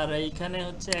 আর এইখানে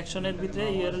হচ্ছে অ্যাকশনের ভিতরে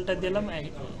ইউআরএলটা দিলাম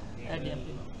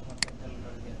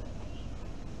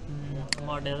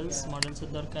মডেলসের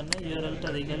দরকার নেই, ইউআরএলটা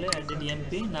দিয়ে গেলে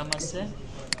অ্যাডিএমপি নাম আছে।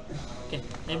 ওকে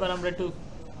এবার আমরা একটু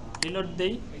রিলোড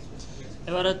দেই,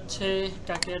 এবার হচ্ছে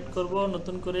কাকে অ্যাড করব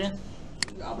নতুন করে,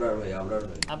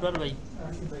 আবরার ভাই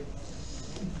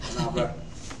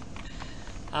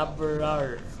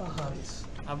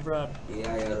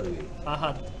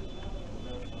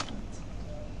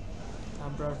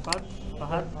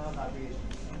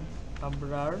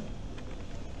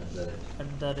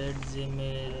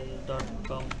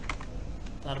abrar@gmail.com,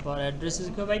 তারপর অ্যাড্রেস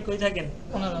ভাই কই থাকেন?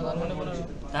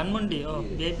 ধানমন্ডি। ও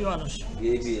ভিআইপি মানুষ,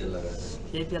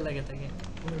 ভিআইপি লাগে থাকে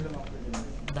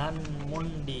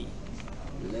ধানমন্ডি,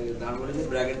 ধানমন্ডি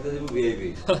ব্র্যাকেট দিয়ে দেব ভিআইপি,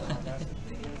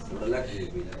 ওটা লাগে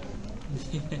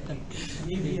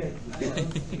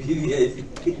VIP,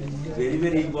 very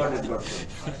very important person,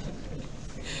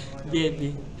 VIP,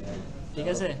 ঠিক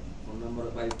আছে? ফোন নাম্বার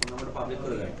ভাই, ফোন নাম্বারটা পাবলিক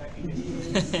করে দেন।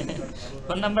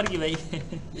 ফোন নাম্বার কি ভাই?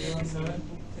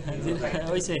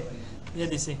 হইছে দিয়ে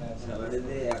দিছি।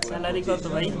 স্যালারি কত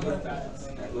ভাই?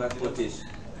 1,25,000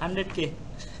 100K।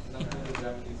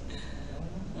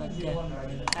 ওকে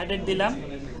অ্যাডেড দিলাম।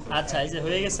 আচ্ছা এই যে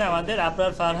হয়ে গেছে আমাদের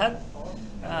আবরার ফারহাদ।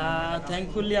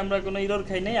 থ্যাঙ্কফুলি আমরা কোনো এরর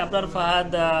খাই নাই। আবরার ফারহাদ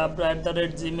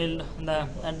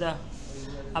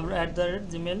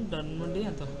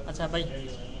 @gmail.com। আচ্ছা ভাই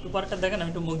উপরটা দেখেন,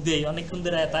 আমি একটু মুখ দিই, অনেকক্ষণ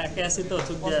ধরে তাকে আছি তো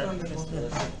চোখ দিয়ে।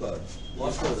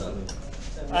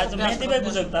 আচ্ছা মেহেদি ভাই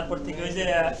বুঝুক তারপর থেকে, ওই যে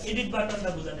এডিট বাটনটা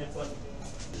বুঝানোর পর।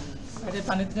 এটা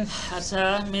পানিতে আচ্ছা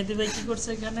মেহেদি ভাই কি করছে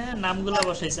এখানে নামগুলা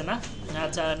বসাইছে না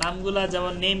আচ্ছা নামগুলা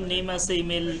যেমন নেম আছে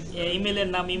ইমেলের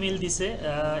নাম ইমেল দিছে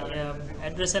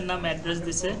অ্যাড্রেসের নাম অ্যাড্রেস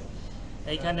দিছে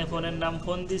এইখানে ফোনের নাম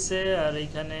ফোন দিছে আর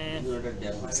এইখানে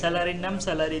স্যালারির নাম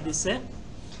স্যালারি দিছে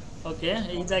ওকে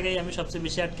এই জায়গায় আমি সবচেয়ে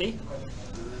বেশি আটকাই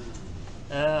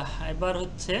এবার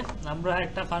হচ্ছে আমরা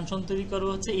একটা ফাংশন তৈরি করব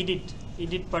হচ্ছে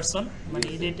এডিট পারসন মানে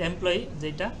এডিট এমপ্লয়ি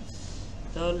যেটা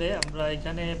তাহলে আমরা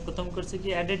এখানে প্রথম করছি কি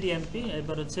অ্যাডেড ইএমপি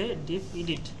এবার হচ্ছে ডিফ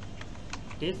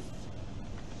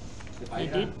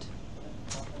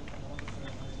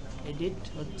এডিট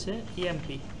হচ্ছে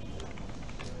ইএমপি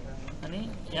মানে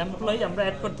এমপ্লয়ি আমরা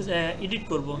অ্যাড করতে এডিট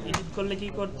করব এডিট করলে কি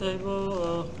করতে হইব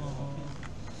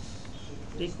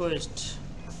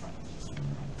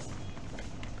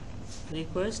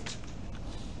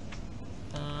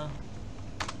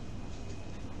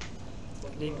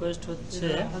রিকোয়েস্ট হচ্ছে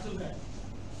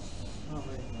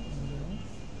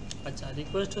আচ্ছা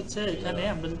রিকোয়েস্ট হচ্ছে এখানে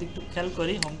আমরা যদি একটু খেয়াল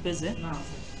করি হোম পেজে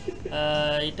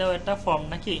এটাও একটা ফর্ম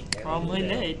নাকি ফর্ম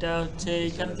হইলে এটা হচ্ছে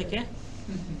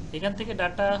এখান থেকে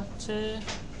ডাটা হচ্ছে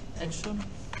অ্যাকশন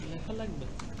লেখা লাগবে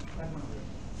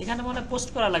এখানে মনে পোস্ট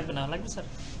করা লাগবে না লাগবে স্যার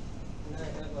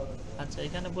আচ্ছা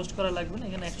এখানে পোস্ট করা লাগবে না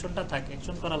এখানে অ্যাকশনটা থাকে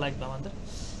অ্যাকশন করা লাগবে আমাদের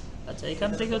আচ্ছা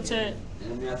এখান থেকে হচ্ছে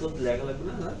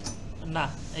না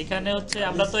এখানে হচ্ছে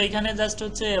আমরা তো এখানে জাস্ট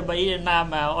হচ্ছে এই নাম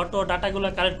অটো ডাটাগুলো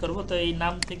কালেক্ট করব তো এই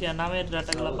নাম থেকে নামের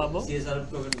ডাটাগুলো পাবো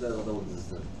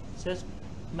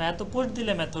এত পোস্ট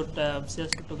দিলে মেথডটা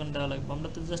সিএস টোকেন দেওয়া লাগবে আমরা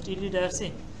তো জাস্ট এডিট আসছি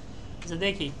আচ্ছা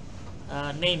দেখি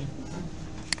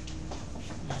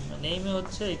নেমে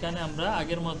হচ্ছে এখানে আমরা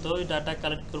আগের মতো ওই ডাটা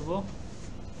কালেক্ট করব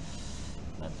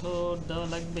মেথড দেওয়া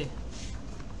লাগবে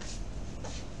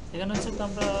এখানে হচ্ছে তো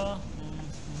আমরা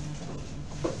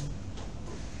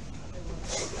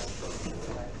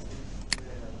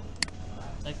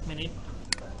এক মিনিট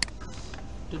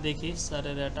একটু দেখি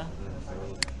স্যারের data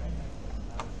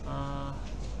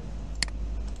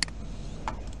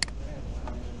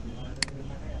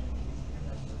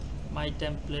my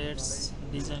templates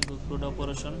design CRUD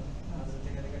operation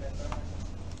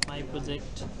my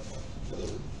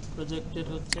projected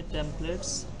হচ্ছে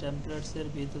templates এর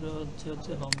ভিতরে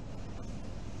হচ্ছে হোম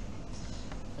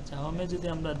আচ্ছা হোমে যদি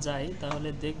আমরা যাই তাহলে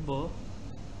দেখব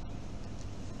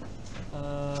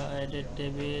add a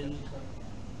table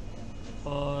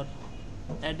for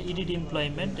add edit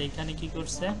employment এখানে কি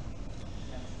করছে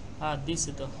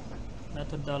দিছে তো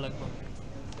মেথড দেওয়া লাগবে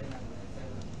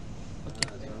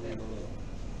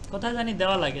কোথায় জানি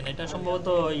দেওয়া লাগে না এটা সম্ভবত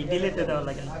ডিলেটে দেওয়া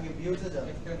লাগে না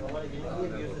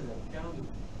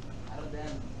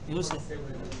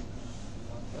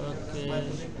ওকে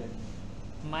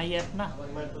মাই অ্যাপ না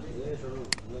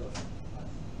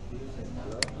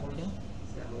ওকে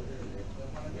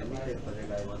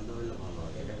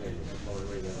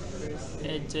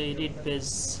এই যে এডিট পেজ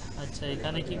আচ্ছা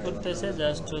এখানে কি করতেছে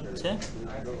জাস্ট হচ্ছে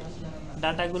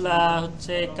ডাটাগুলা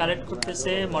হচ্ছে কালেক্ট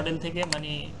করতেছে মডেল থেকে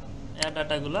মানে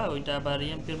ডাটাগুলা ওইটা আবার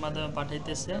ইএমপির মাধ্যমে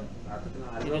পাঠাইতেছে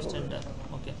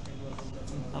ওকে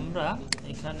আমরা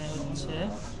এখানে হচ্ছে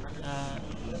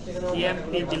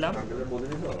ইএমপি দিলাম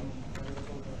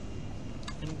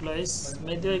এমপ্লয়িজ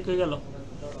মেদি কই গেল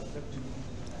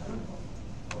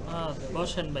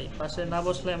বসেন ভাই পাশে না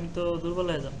বসলে আমি তো দুর্বল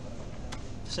হয়ে যাব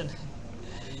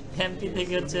এমপি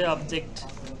থেকে হচ্ছে অবজেক্ট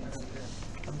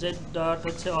ডট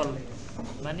হচ্ছে অল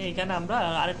মানে এখানে আমরা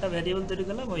আরেকটা ভ্যারিয়েবল তৈরি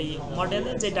করলাম ওই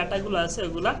মডেলে যে ডাটাগুলো আছে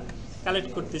ওগুলা কালেক্ট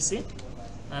করতেছি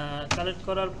কালেক্ট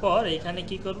করার পর এখানে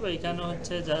কি করব এখানে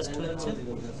হচ্ছে জাস্ট হচ্ছে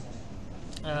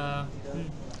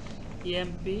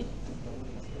ইএমপি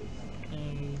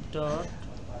ডট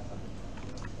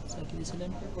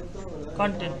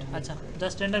কন্টেন্ট আচ্ছা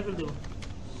জাস্ট এন্টার করে দেব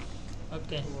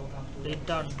ওকে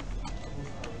রিটার্ন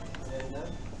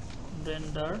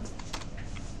রেন্ডার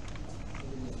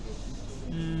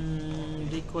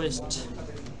রিকোয়েস্ট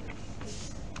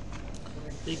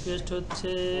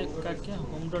হচ্ছে কাকে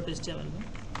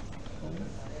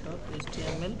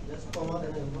home.html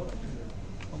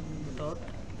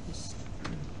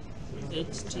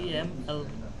home.html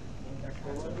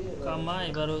কামা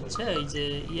এবার হচ্ছে এই যে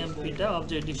ইএমপিটা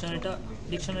অবজেক্ট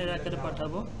ডিকশনারি আকারে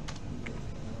পাঠাবো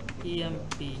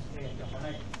ইএমপি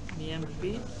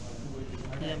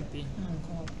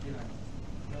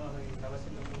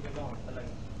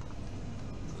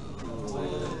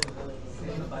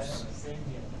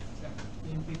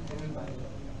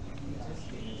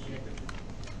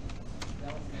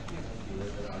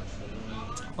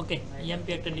ওকে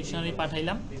ইএমপি একটা ডিকশনারি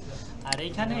পাঠাইলাম আর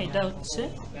এইখানে এটা হচ্ছে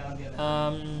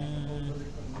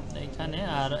এইখানে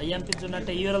আর ইএমপির জন্য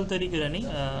একটা ইউআরএল তৈরি করে নিই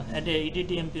এডিট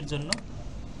ইএমপির জন্য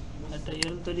একটা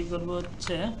ইউআরএল তৈরি করব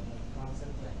হচ্ছে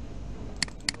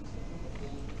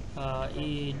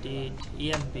edit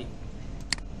emp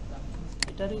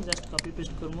এটারই জাস্ট কপি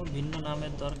পেস্ট করব, ভিন্ন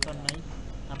নামের দরকার নাই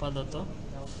আপাতত,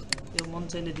 কেউ মন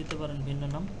চাইলে দিতে পারেন ভিন্ন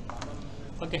নাম।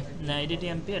 ওকে, এডিট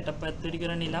emp একটা প্যাথ তৈরি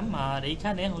করে নিলাম। আর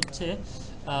এইখানে হচ্ছে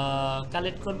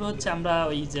কালেক্ট করবে হচ্ছে আমরা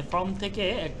ওই যে ফর্ম থেকে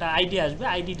একটা আইডি আসবে,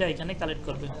 আইডিটা এখানে কালেক্ট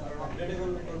করবে।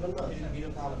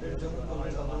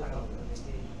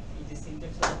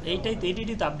 এইটাই তো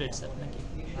এডিটই তো আপডেট স্যার নাকি?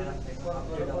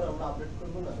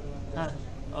 হ্যাঁ,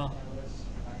 ও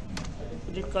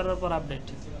এডিট করার পর আপডেট,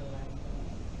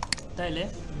 তাইলে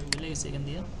ভুলে গেছি এখান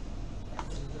দিয়ে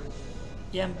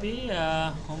emp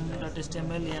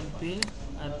home.html emp,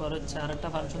 তারপর হচ্ছে আরেকটা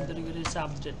ফাংশন তৈরি করে দিচ্ছে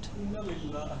update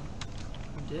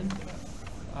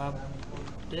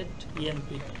update emp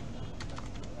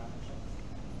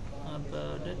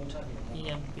update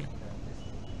emp।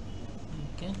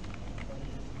 ওকে,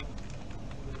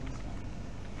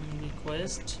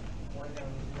 রিকোয়েস্ট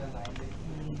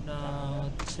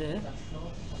হচ্ছে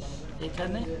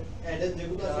এখানে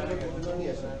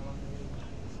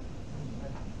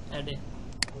অ্যাডে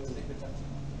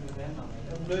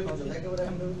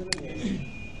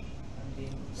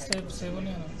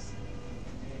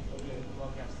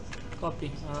কপি,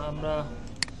 আমরা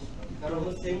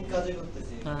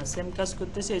সেম কাজ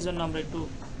করতেছি, এই জন্য আমরা একটু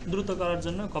দ্রুত করার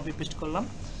জন্য কপি পেস্ট করলাম,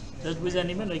 জাস্ট বুঝে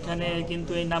নেবেন। ওইখানে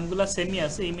কিন্তু এই নামগুলো সেমই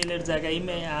আছে, ইমেলের জায়গায়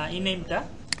ইমেলটা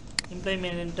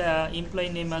এমপ্লয়ি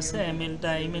নেম আছে,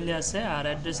 ইমেলে আছে, আর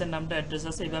অ্যাড্রেসের নামটা অ্যাড্রেস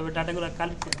আছে। এইভাবে ডাটাগুলো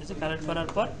কালেক্ট করতেছে, কালেক্ট করার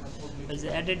পর ওই যে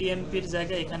অ্যাডেড এমপির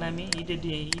জায়গায় এখানে আমি এডিট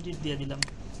দিয়ে দিলাম,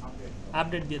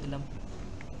 আপডেট দিয়ে দিলাম,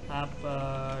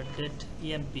 আপডেট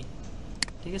ইএমপি,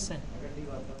 ঠিক আছে।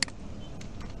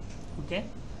 ওকে,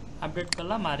 আপডেট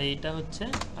করলাম। আর এইটা হচ্ছে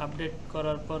আপডেট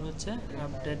করার পর হচ্ছে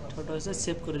আপডেট ওটা হচ্ছে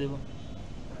সেভ করে দেব,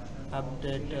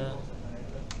 update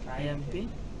EMP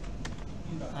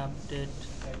update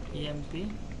EMP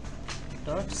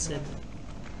dot save.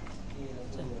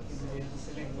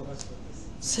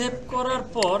 Save করার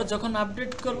পর যখন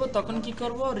আপডেট করব তখন কি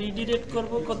করব, রিডিরেক্ট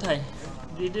করব, কোথায়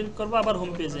রিডিরেক্ট করব, আবার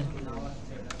হোম পেজে,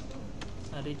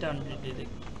 আর রিটার্ন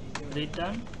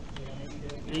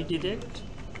রিডিরেক্ট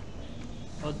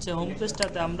হচ্ছে হোম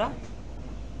পেজটাতে আমরা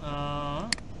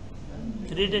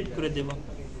রিডিরেক্ট করে দেব।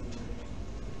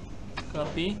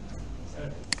 কপি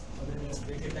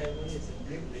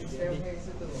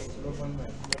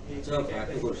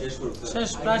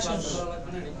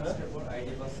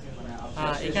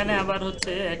এখানে আবার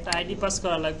হচ্ছে একটা আইডি পাস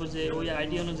করা লাগবে, যে ওই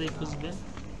আইডি অনুযায়ী খুঁজবে।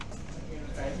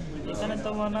 এখানে তো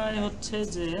মনে হয় হচ্ছে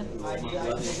যে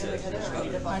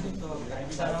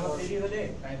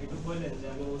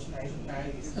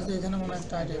এখানে মনে হয়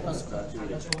একটা আইডি পাস করা,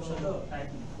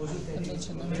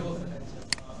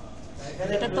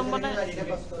 এটা তো মানে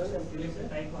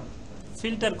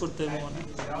ফিল্টার করতে হবে, মানে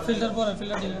ফিল্টার পরে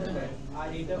ফিল্টার ডিলিট হবে,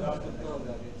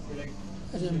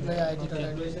 এমপ্লয়ি আইডিটা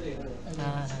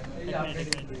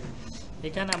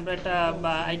এখানে আমরা একটা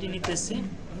আইডি নিতেছি,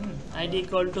 আইডি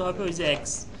ইকুয়াল টু হবে ওই যে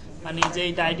এক্স, মানে যে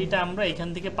এই আইডিটা আমরা এখান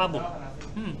থেকে পাবো,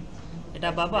 এটা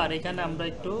পাবো। আর এখানে আমরা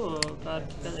একটু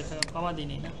কমা দিই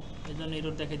না, এই জন্য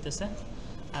এরর দেখাইতেছে।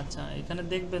 আচ্ছা, এখানে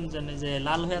দেখবেন যে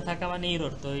লাল হয়ে থাকা মানে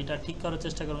এরর, তো এটা ঠিক করার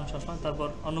চেষ্টা করবেন সবসময়। তারপর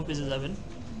অন্য পেজে যাবেন,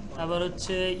 তারপর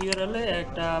হচ্ছে ইউআরএলে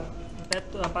একটা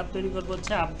পাথ তৈরি করবো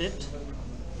হচ্ছে update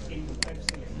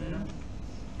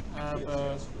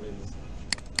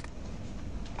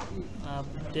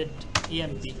update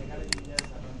EMP,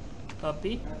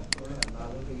 copy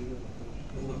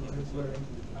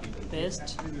paste,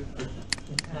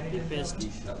 copy paste.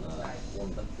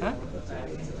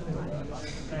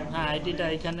 হ্যাঁ, আইডিটা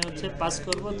এখানে হচ্ছে পাস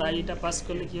করব, তো আইডিটা পাস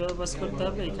করলে কীভাবে পাস করতে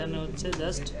হবে, এখানে হচ্ছে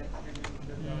জাস্ট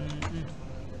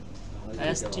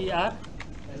str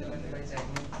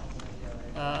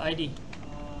আইডি,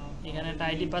 এখানে একটা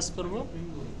আইডি পাস করব,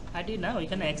 আইডি না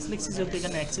ওইখানে এক্স লিখছি, যেহেতু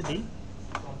এখানে এক্সে দিই,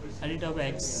 আইডিটা হবে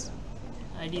এক্স,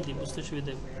 আইডি দিই বুঝতে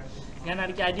সুবিধা হবে। এখানে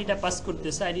আর কি আইডিটা পাস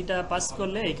করতেছে, আইডিটা পাস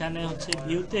করলে এখানে হচ্ছে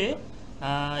ভিউতে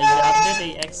আপডেট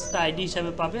এই এক্সটা আইডি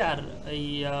হিসাবে পাবে, আর এই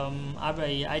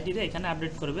আইডিটা এখানে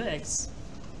আপডেট করবে এক্স।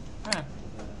 হ্যাঁ,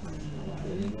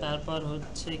 তারপর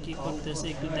হচ্ছে কি করতেছে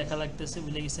একটু দেখা লাগতেছে,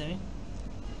 ভুলে গেছি আমি।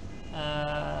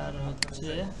 আর হচ্ছে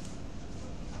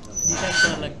ডিফাইন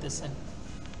করা লাগতেছে,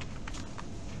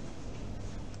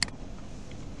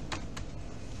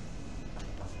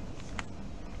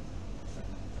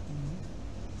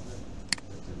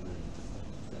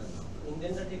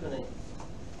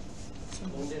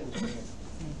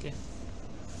 ওকে।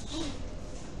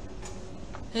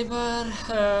 এবার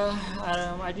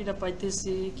আইডিটা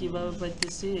পাইতেছি, কিভাবে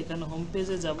পাইতেছি, এখানে হোম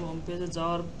পেজে যাব, হোম পেজে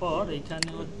যাওয়ার পর এখানে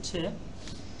হচ্ছে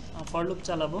ফর লুপ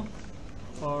চালাবো,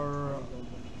 for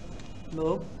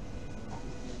loop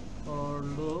for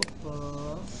loop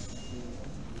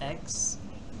x,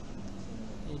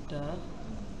 এটা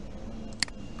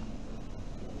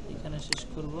এখানে শেষ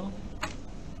করব।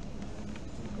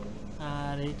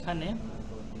 আর এখানে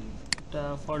এটা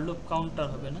ফর লুপ কাউন্টার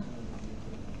হবে না,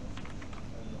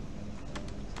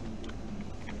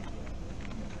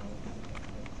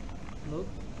 লুপ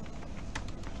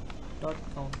ডট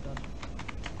কাউন্টার,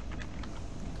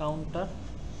 কাউন্টার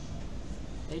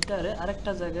এইটারে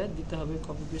আরেকটা জায়গায় দিতে হবে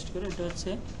কপি পেস্ট করে। এটা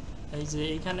হচ্ছে এই যে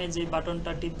এইখানে যে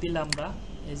বাটনটা টিপ দিলে আমরা,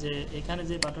 এই যে এখানে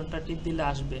যে বাটনটা টিপ দিলে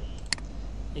আসবে,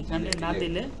 এখানে না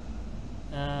দিলে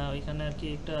ওইখানে আর কি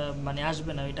একটা মানে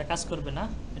আসবে না, এটা কাজ করবে না।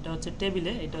 এটা হচ্ছে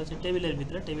টেবিলে, এটা হচ্ছে টেবিলের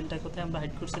ভিতরে। টেবিলটা কোথায় আমরা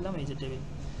হাইড করছিলাম, এই যে টেবিল,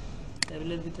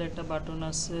 টেবিলের ভিতরে একটা বাটন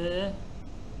আছে,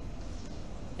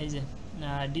 এই যে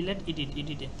ডিলেট এডিট,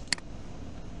 এডিটে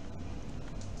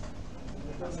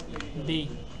ডি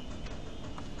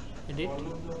এডিট।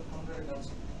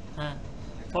 হ্যাঁ,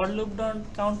 ফর লুপ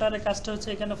কাউন্টারের কাজটা হচ্ছে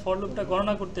এখানে ফর লুপটা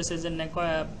গণনা করতেছে যে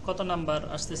কত নাম্বার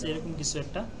আসতেছে, এরকম কিছু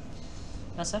একটা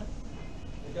না স্যার?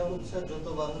 এটা হচ্ছে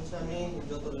যতবার হচ্ছে আমি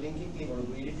যত লিংকে ক্লিক করব,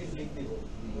 এডিটে ক্লিক দেব,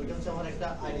 ওইটা হচ্ছে আমার একটা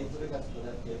আইডি ধরে কাজ করে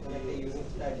আর কি। এখানে একটা ইউনিক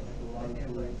আইডি থাকে 1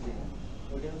 2 3,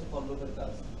 ওইটা হচ্ছে ফর লুপের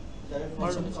কাজ। আমি ফর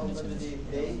লুপ কাউন্টার যদি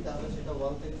দেই তাহলে সেটা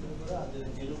 1 থেকে শুরু করে, আর যদি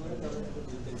 0 করে তাহলে সেটা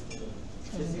 0 থেকে শুরু করে।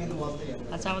 বেসিক্যালি 1 থেকে।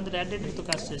 আচ্ছা, আমাদের অ্যাডের তো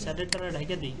কাজ শেষ, অ্যাডেরটা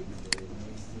ঢেকে দিই।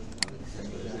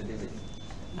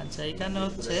 আচ্ছা, এখানে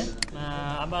হচ্ছে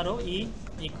আবারও ই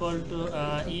ইকুয়াল টু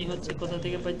ই হচ্ছে কোথা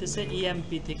থেকে পাইতেছে,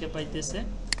 ইএমপি থেকে পাইতেছে।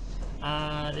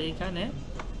 আর এইখানে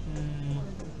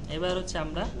এবার হচ্ছে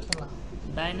আমরা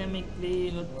ডাইনামিকলি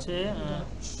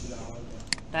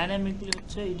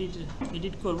হচ্ছে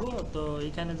এডিট করব। তো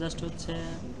এখানে জাস্ট হচ্ছে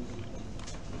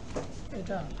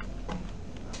এটা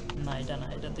না, এটা না,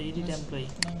 এটা তো এডিট এমপ্লয়ি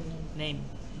নেম,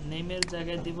 নেমের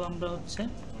জায়গায় দিব আমরা হচ্ছে,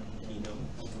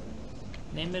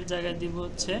 নেমের জায়গায় দিব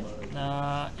হচ্ছে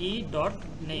ই ডট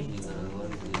নেম,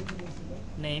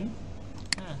 নেম।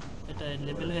 হ্যাঁ, এটা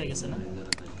লেবেল হয়ে গেছে না,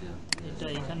 এটা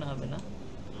এখানে হবে না,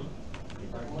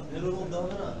 ভ্যালুর মধ্যে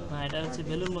হবে না, না এটা হচ্ছে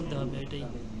ভ্যালুর মধ্যে হবে। এটাই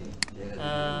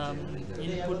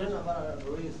ইনপুটের, আবার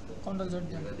রইস কন্ট্রোল জেড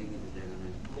দেন।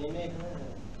 নেমে এখানে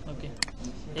ওকে,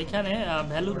 এখানে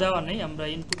ভ্যালু দেওয়া নেই, আমরা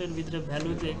ইনপুটের ভিতরে ভ্যালু,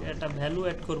 একটা ভ্যালু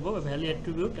অ্যাড করব, ভ্যালু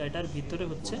অ্যাট্রিবিউট, এটার ভিতরে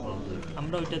হচ্ছে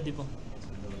আমরা ওইটা দিব।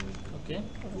 ওকে,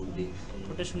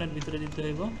 কোটেশনের ভিতরে দিতে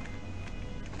হইব।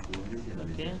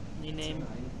 ওকে, নেম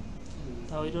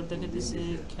তা ওইটার দেখে দিছি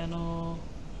কেন,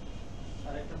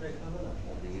 আরেকটা ব্র্যাকেট হবে না?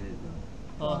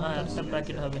 ও হ্যাঁ, একটা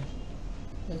ব্র্যাকেট হবে।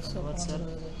 আচ্ছা,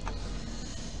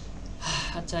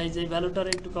 আচ্ছা, এই যে ভ্যালুটার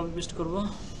একটু কপি পেস্ট করব,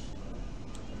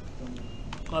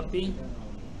 কপি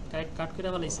কাট করে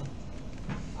ফেলাইছে।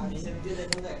 আগে সেভ দিয়ে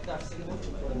দেখুন তো একটা আসছে কিনা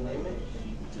নেমে।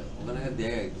 ওখানে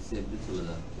দেখা একটু সেভ দিয়ে চলে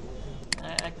যা।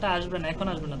 একটা আসবে না, এখন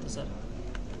আসবে না তো স্যার।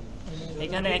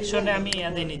 এখানে অ্যাকশনে আমি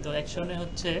দিইনি তো, অ্যাকশনে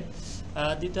হচ্ছে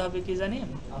দিতে হবে কি জানি,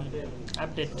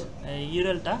 আপডেট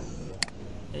ইউআরএলটা,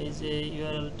 এই যে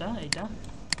ইউআরএলটা, এইটা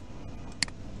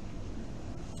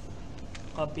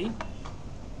কপি,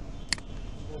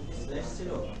 স্ল্যাশ ছিল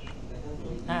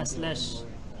হ্যাঁ স্ল্যাশ,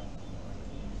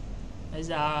 এই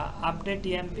যে আপডেট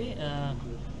ইএমপি,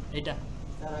 এটা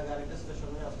তার আগে আরেকটা স্ল্যাশ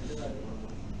হবে আপডেটের আগে।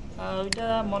 ওইটা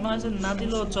মনে হয় যে না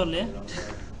দিলেও চলে।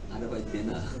 আরে ভাই দে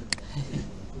না।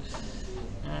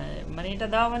 মানে এটা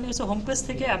দেওয়া মানে হচ্ছে হোম পেজ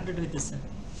থেকে আপডেট হইতেছে,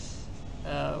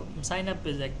 সাইন আপ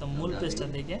পেজ একদম মূল পেজটা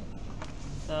থেকে।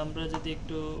 তো আমরা যদি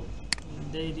একটু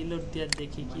দেই, রিলোড দিয়ে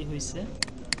দেখি কি হয়েছে।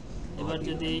 এবার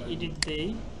যদি এডিট দেই,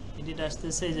 এডিট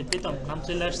আসতেছে, এই যে প্রীতম নাম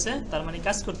চলে আসছে, তার মানে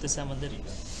কাজ করতেছে আমাদের।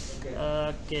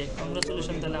 ওকে,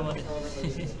 কংগ্রাচুলেশন তাহলে আমাদের,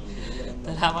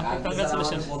 তাহলে আমাকে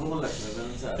কংগ্রাচুলেশন, কতক্ষণ লাগবে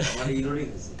স্যার? আমার ইরোরিক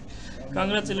হয়েছে।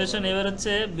 কংগ্রাচুলেশন। এবার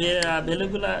হচ্ছে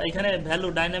ভ্যালুগুলা, এখানে ভ্যালু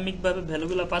ডাইনামিক ভাবে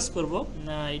ভ্যালুগুলা পাস করব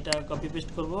না, এটা কপি পেস্ট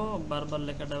করব, বারবার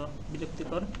লেখাটা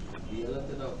বিরক্তিকর।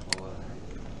 বিএলতে দাও পাওয়ার।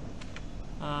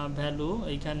 ভ্যালু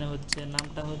এইখানে হচ্ছে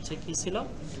নামটা হচ্ছে কি ছিল,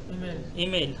 email,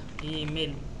 email,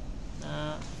 email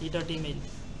E dot email.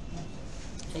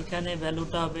 এইখানে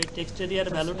ভ্যালুটা হবে টেক্সটেরিয়ার,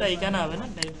 ভ্যালুটা এইখানে হবে না,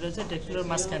 এটা হচ্ছে টেক্সটেরিয়ার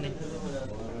মাঝখানে,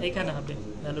 এইখানে হবে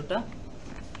ভ্যালুটা।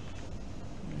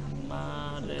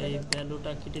 আর এই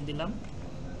ভ্যালুটা কেটে দিলাম,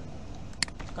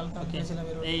 কালকে ওকে, দিয়েছিলাম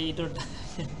এই ডোটা।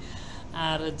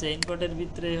 আর হচ্ছে ইনপুটের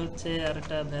ভিতরে হচ্ছে আর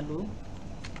একটা ভ্যালু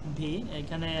ভি,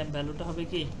 এখানে ভ্যালুটা হবে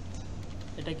কি,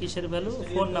 এটা কিসের value,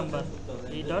 phone number,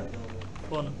 E dot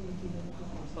phone.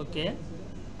 ওকে,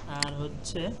 আর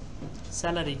হচ্ছে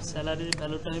স্যালারি, স্যালারির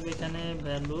ভ্যালুটা হবে এখানে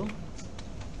ভ্যালু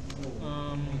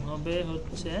হবে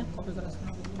হচ্ছে, কপি করা আছে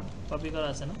না? কপি করা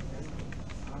আছে না,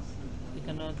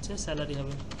 এখানে হচ্ছে স্যালারি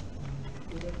হবে,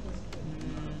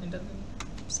 এন্টার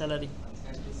স্যালারি,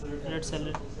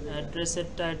 স্যালারি।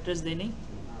 অ্যাড্রেসেরটা অ্যাড্রেস দিইনি,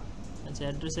 আচ্ছা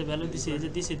অ্যাড্রেসে ভ্যালু দিছি, এই যে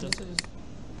দিছি তো।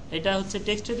 এটা হচ্ছে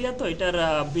টেক্সট এরিয়া, তো এটার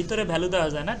ভিতরে ভ্যালু দেওয়া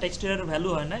যায় না, টেক্সট এরিয়ার ভ্যালু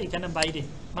হয় না, এখানে বাইরে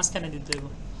মাঝখানে দিতে হবে।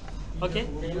 ওকে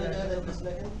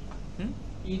হুম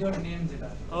ই ডট নেম যেটা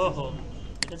ওহো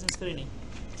এটা চেঞ্জ করিনি,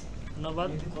 ধন্যবাদ।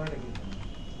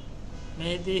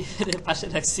 মেহেদি পাশে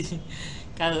রাখছি,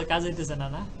 কাজ হইতেছে না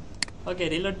না। ওকে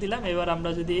রিলোড দিলাম। এবার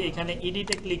আমরা যদি এখানে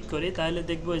এডিটে ক্লিক করি তাহলে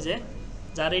দেখবো যে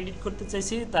যার এডিট করতে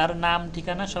চাইছি তার নাম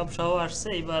ঠিকানা সব সহ আসছে।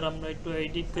 এবার আমরা একটু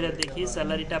এডিট করে দেখি,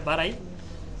 স্যালারিটা বাড়াই,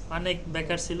 অনেক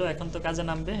বেকার ছিল, এখন তো কাজে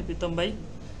নামবে।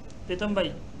 প্রীতম ভাই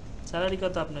স্যালারি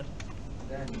কত আপনার?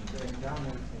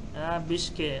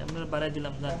 20K আমরা বাড়াই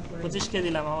দিলাম, 25K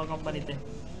দিলাম আমার কোম্পানিতে।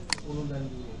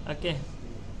 ওকে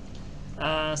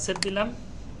সেভ দিলাম,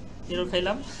 এরও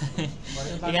খাইলাম।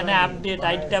 এখানে আপডেট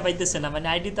আইডিটা পাইতেছে না, মানে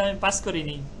আইডি তো আমি পাস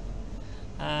করিনি।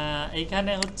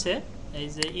 এইখানে হচ্ছে এই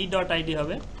যে ই ডট আইডি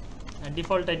হবে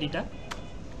ডিফল্ট আইডিটা,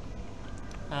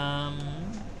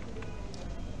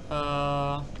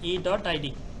 ই ডট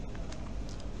আইডি।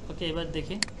 ওকে এবার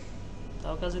দেখি,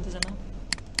 তাও কাজ হইতেছে না।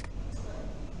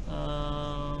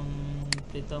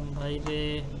 প্রীতম ভাই রে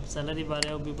স্যালারি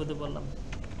বাড়েও বিপদে পড়লাম।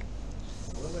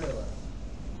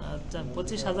 আচ্ছা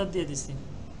 25,000 দিয়ে দিছি,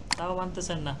 তাও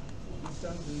মানতেছেন না।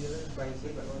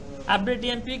 Update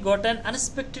DNP got an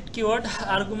unexpected keyword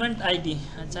argument ID.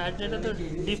 আচ্ছা এটা তো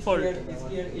ডিফল্ট।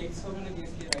 এসকিআর এক্স হবে না,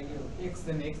 এসকিআর আইডি হবে এক্স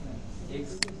দেন এক্স না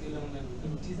এক্স দিলাম না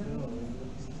ইন্টিজার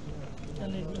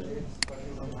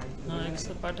হ্যাঁ এক্স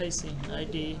পাঠাইছি,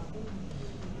 আইডি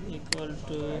ইকুয়াল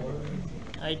টু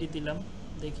আইডি দিলাম,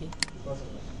 দেখি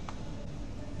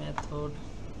মেথড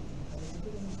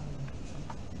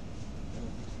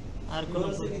আর কোন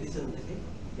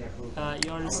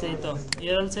ইউআরএল সেই তো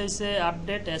ইউআরএল হইছে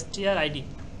আপডেট str আইডি।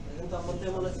 কিন্তু আমাদের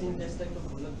মনে সিনট্যাক্সটা একটু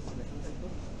ভুল লাগছে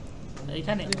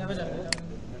এইখানে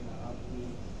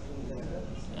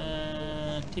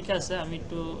ঠিক আছে, আমি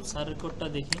একটু স্যারের কোডটা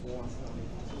দেখি।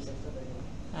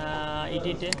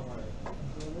 এডিটে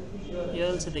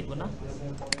ইউআরএল দেখবো না।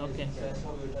 ওকে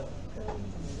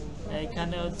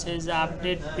এইখানে হচ্ছে যে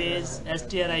আপডেট পেজ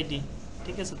str আইডি,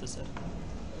 ঠিক আছে তো স্যার।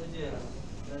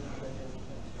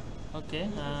 ওকে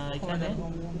এখানে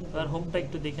এবার হোমটা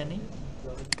একটু দেখে নিই।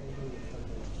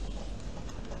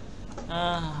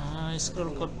 স্ক্রল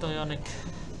করতে হয় অনেক,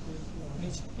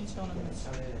 নিচে অনেক নিচে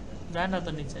যায় না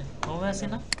তো নিচে, হোমে আছি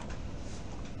না।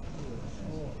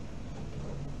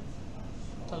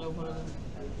 তাহলে উপরে যান।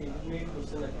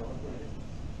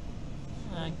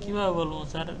 কিভাবে বলবো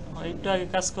স্যার, একটু আগে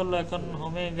কাজ করলো, এখন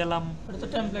হোমে গেলাম। এটা তো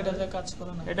টেমপ্লেট আছে, কাজ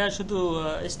করে না। এটা শুধু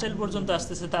স্টাইল পর্যন্ত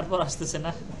আসতেছে, তারপর আসতেছে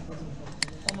না।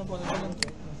 অন্য পর্যন্ত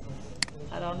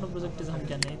আর অন্য প্রজেক্টে যান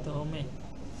কেন, এই তো হোমে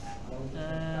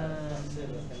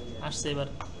আসছে। এবার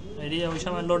ওই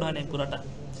সময় লোড হয়নি পুরাটা।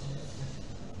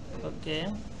 ওকে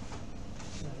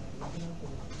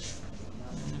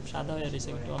সাদা হয়ে রয়েছে,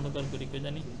 একটু অন্ধকার করি, কেউ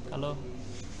জানি কালো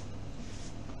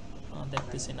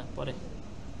দেখতেছি না। পরে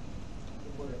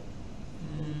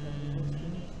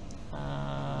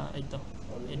এই তো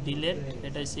ডিলেট,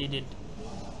 এটা হচ্ছে এডিট।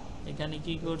 এখানে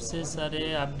কি করছে স্যারে,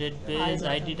 আপডেট পেজ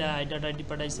আইডিটা আইডি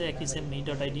পাঠাইছে, একই সেম ই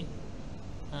ডট আইডি,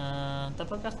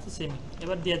 তারপর কাজ তো সেম।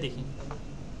 এবার দিয়ে দেখি।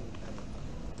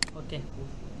 ওকে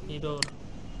হিরোর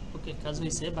ওকে কাজ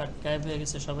হয়েছে, বাট গায়েব হয়ে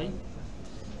গেছে সবাই,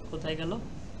 কোথায় গেল?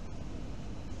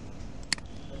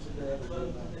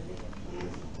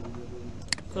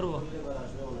 করবো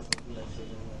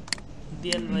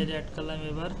ডিএল বাইরে অ্যাড করলাম।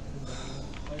 এবার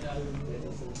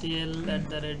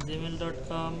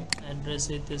tl@gmail.com, অ্যাড্রেস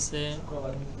হইতেছে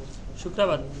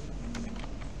শুক্রাবাদ,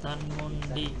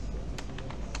 ধানমন্ডি,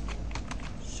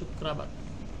 শুক্রাবাদ।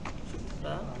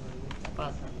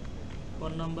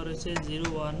 ফোন নম্বর হচ্ছে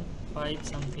 015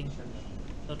 সামথিং,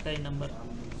 সরকারি নাম্বার।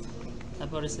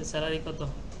 তারপর হচ্ছে স্যালারি কত?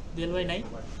 ডিএল ভাই নাই,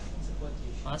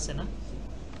 আছে না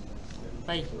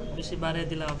ভাই, বেশি বাড়িয়ে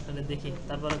দিলাম আপনাদের, দেখি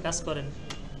তারপরে কাজ করেন।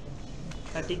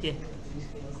 কাটিকে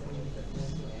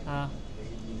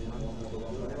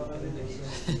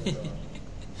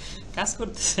কাজ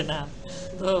করতেছে না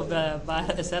তো,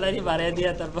 স্যালারি বাড়িয়ে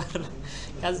দিয়া তারপর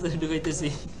কাজ ঢুকাইতেছি।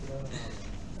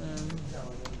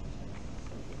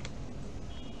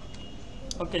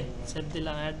 ওকে সেভ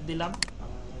দিলাম, অ্যাড দিলাম,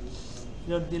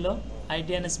 লোড দিল।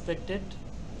 আইডি আনএক্সপেক্টেড,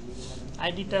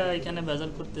 আইডিটা এখানে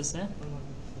ভেজাল করতেছে,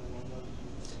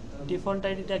 ডিফল্ট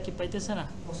আইডিটা কি পাইতেছে না।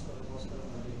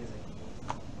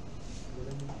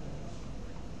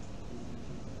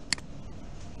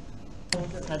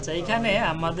 আচ্ছা এখানে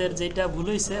আমাদের যেটা ভুল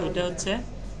হয়েছে ওইটা হচ্ছে,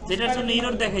 যেটার জন্য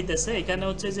এরর দেখাইতেছে, এখানে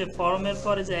হচ্ছে যে ফর্মের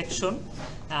পরে যে অ্যাকশন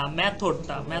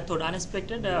মেথড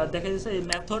আনএক্সপেক্টেড দেখাইতেছে, এই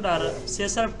মেথড আর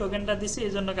সিএসআরএফ টোকেনটা দিছি,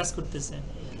 এই জন্য কাজ করতেছে।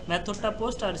 মেথডটা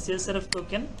পোস্ট আর সিএসআরএফ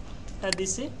টোকেনটা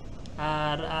দিছি,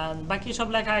 আর বাকি সব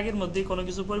লেখা আগের মধ্যেই, কোনো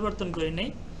কিছু পরিবর্তন করি নাই।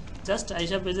 জাস্ট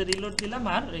আইসা পেজে রিলোড দিলাম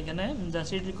আর এখানে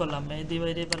জাস্ট এডিট করলাম। এই দিয়ে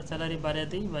বাইরে এবার স্যালারি বাড়িয়ে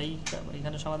দিই ভাই,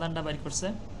 এখানে সমাধানটা বাইর করছে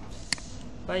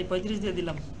ভাই 35 দিয়ে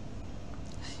দিলাম,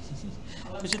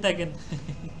 খুশি থাকেন।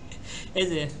 এই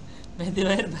যে মেহেদি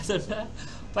ভাইয়ের বেতনটা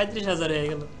 35,000 হয়ে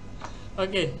গেল।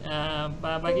 ওকে,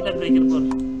 বাকিটা ব্রেকের পর।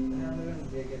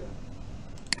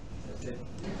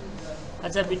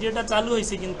 আচ্ছা, ভিডিওটা চালু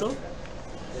হয়েছে কিন্তু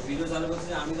ভিডিও চালু করছি,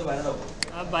 আমি তো বাইরে যাবো।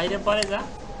 বাইরে পরে যা,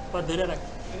 পর ধরে রাখ।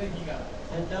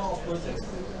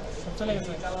 সব চলে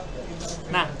গেছে।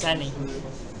 না জানি,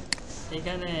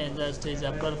 এখানে জাস্ট এই যে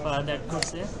আপনার ফাদ অ্যাড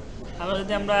করছে। আমরা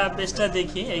যদি আমরা পেজটা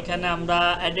দেখি, এখানে আমরা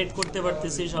এডিট করতে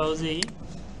পারতেছি সহজেই।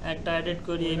 একটা এডিট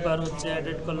করি, এইবার হচ্ছে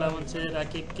এডিট করলাম হচ্ছে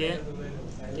রাকিবকে,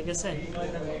 ঠিক আছে,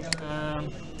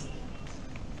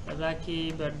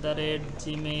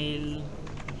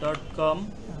 rakib@gmail.com।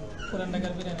 পুরান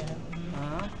ঢাকার বিরিয়ানি।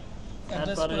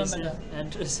 তারপর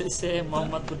অ্যাড্রেস হচ্ছে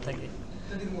মোহাম্মদপুর থাকে,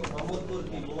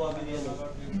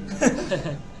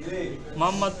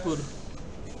 মোহাম্মদপুর।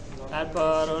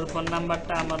 তারপর ওর ফোন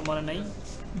নাম্বারটা আমার মনে নাই।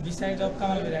 Beside of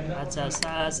Kamal biryani. আচ্ছা,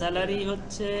 স্যালারি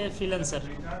হচ্ছে ফ্রিল্যান্সার।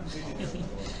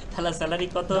 তাহলে স্যালারি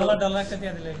কত? ডলার একটা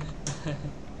দিয়ে দিলেন।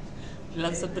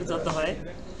 ফ্রিল্যান্সারদের যত হয়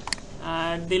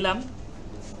আর দিলাম।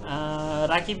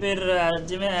 রাকিবের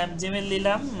জিমেল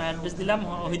দিলাম, অ্যাড্রেস দিলাম,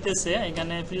 হইতেছে।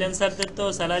 এখানে ফ্রিল্যান্সারদের তো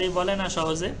স্যালারি বলে না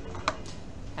সহজে,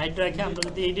 হাইড রাখে। আমরা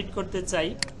যদি এডিট করতে চাই,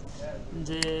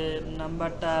 যে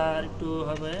নাম্বারটা একটু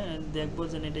হবে, দেখবো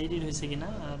যে এটা এডিট হয়েছে কিনা।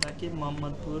 রাকিব,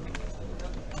 মোহাম্মদপুর,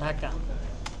 ঢাকা,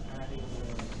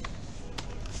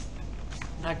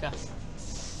 ঢাকা।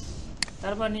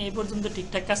 তারপর এই পর্যন্ত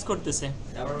ঠিকঠাক কাজ করতেছে।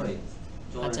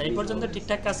 আচ্ছা, এই পর্যন্ত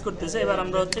ঠিকঠাক কাজ করতেছে। এবার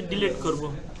আমরা হচ্ছে ডিলিট করব।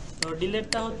 তো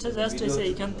ডিলিটটা হচ্ছে জাস্ট এসে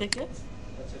এইখান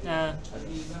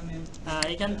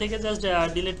থেকে জাস্ট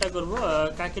ডিলিটটা করব।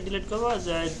 কাকে ডিলিট করব?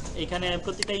 এখানে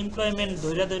প্রতিটা এমপ্লয়মেন্ট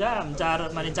ধরে যার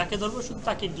মানে যাকে ধরবো শুধু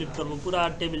তাকে ডিলিট করব, পুরো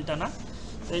টেবিলটা না।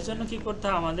 তো এই জন্য কী করতে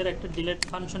হবে, আমাদের একটা ডিলিট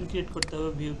ফাংশন ক্রিয়েট করতে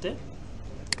হবে ভিউতে,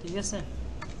 ঠিক আছে।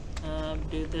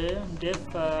 ভিউতে ডেফ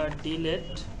ডিলিট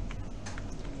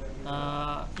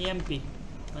ইএমপি,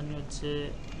 মানে হচ্ছে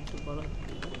একটু বড়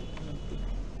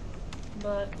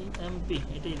বা ইএমপি,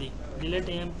 এটাই দিই। ডিলিট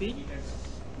ইএমপি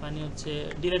মানে হচ্ছে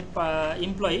ডিলিট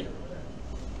এমপ্লয়ি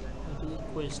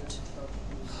রিকোয়েস্ট।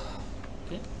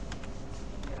 ওকে,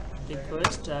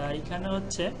 রিকোয়েস্ট। এখানে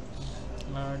হচ্ছে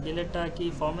ডিলিটটা কি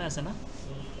ফর্মে আছে না?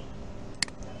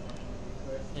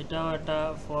 এটাও একটা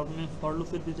ফর্মে, ফর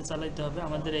লুপের ভিতরে চালাইতে হবে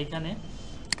আমাদের। এখানে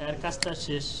এর কাজটা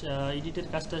শেষ, এডিটের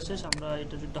কাজটা শেষ। আমরা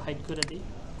এটা একটু হাইড করে দিই,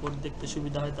 কোড দেখতে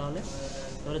সুবিধা হয়। তাহলে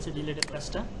হচ্ছে ডিলিটের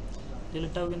কাজটা।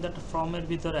 ডিলিটটাও কিন্তু একটা ফর্মের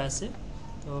ভিতরে আছে।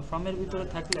 তো ফর্মের ভিতরে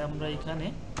থাকলে আমরা এখানে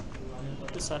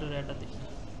একটু স্যারের এটা দেখি,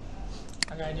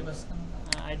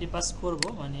 আইডি পাস করবো,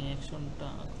 মানে অ্যাকশনটা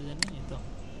জানি। এই তো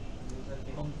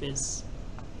হোম পেজ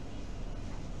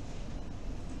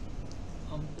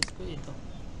এই তো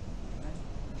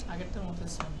আগেরটার মতো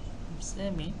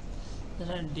সেমই।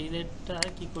 ডিলেটটা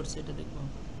কি করছে এটা দেখবো।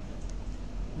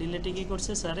 ডিলেটে কি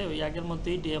করছে স্যারে, ওই আগের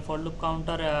মতোই ফর লুপ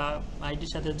কাউন্টার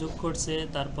আইডির সাথে যোগ করছে।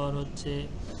 তারপর হচ্ছে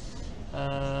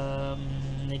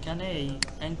এখানে এই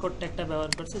অ্যাঙ্কর ট্যাগটা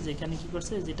ব্যবহার করছে, যেখানে কি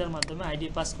করছে, যেটার মাধ্যমে আইডি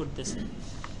পাস করতেছে,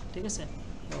 ঠিক আছে।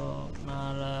 তো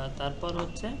আর তারপর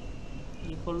হচ্ছে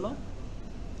কি করলো,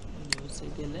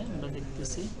 গেলে আমরা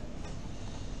দেখতেছি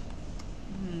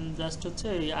জাস্ট হচ্ছে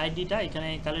ওই আইডিটা এখানে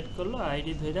কালেক্ট করলো,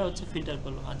 আইডি ধরে হচ্ছে ফিল্টার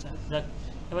করলো। আচ্ছা, যাক,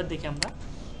 এবার দেখি আমরা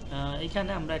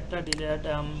এখানে আমরা একটা ডিলিট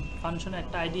ফাংশনে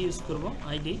একটা আইডি ইউজ করব।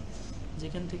 আইডি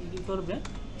যেখান থেকে কি করবে,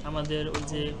 আমাদের ওই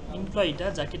যে এমপ্লয়িটা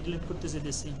যাকে ডিলিট করতে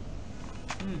চেয়েছি,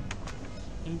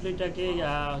 এমপ্লয়িটাকে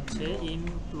হচ্ছে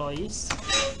employees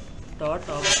dot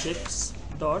objects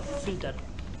dot filter.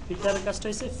 ফিল্টারের কাজটা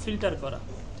হচ্ছে ফিল্টার করা,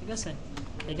 ঠিক আছে।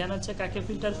 এখানে হচ্ছে কাকে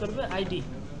ফিল্টার করবে, আইডি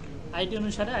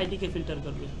অনুসারে আইডিকে ফিল্টার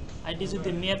করবে। আইডি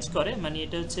যদি ম্যাচ করে, মানে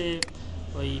এটা হচ্ছে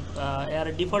ওই এর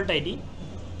ডিফল্ট আইডি,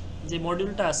 যে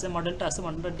মডিউলটা আছে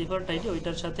মডিউলটার ডিফল্ট আইডি,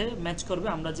 ওইটার সাথে ম্যাচ করবে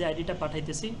আমরা যে আইডিটা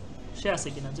পাঠাইতেছি সে আছে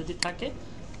কিনা। যদি থাকে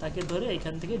তাকে ধরে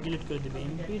এখান থেকে ডিলিট করে দেবে,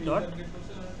 এমপি ডট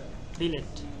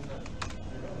ডিলিট,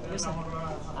 ঠিক আছে।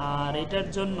 আর এটার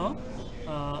জন্য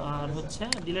আর হচ্ছে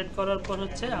ডিলিট করার পর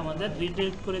হচ্ছে আমাদের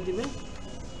রিডিরেক্ট করে দিবে,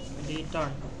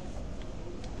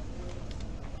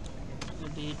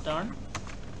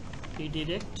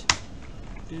 রিডিরেক্ট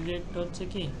হচ্ছে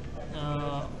কি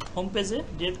হোম পেজে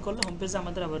ডিলিট করলে হোম পেজে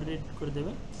আমাদের আবার রিডিরেক্ট করে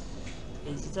দেবে।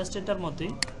 এই জাস্ট এটার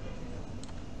মতোই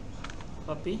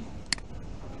কপি,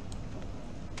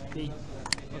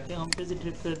 ওকে, হোম পেজে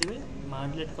ডিলিট করে দেবে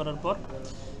ডিলিট করার পর।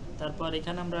 তারপর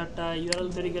এখানে আমরা একটা ইউআরএল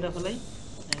তৈরি করে ফেলাই,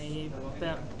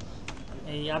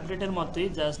 এই আপডেটের মতোই।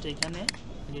 জাস্ট এখানে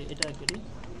এটা করি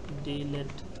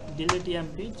ডিলেট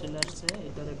এমপি চলে আসছে,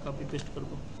 এটারে কপি পেস্ট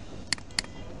করব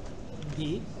ভি,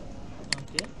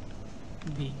 ওকে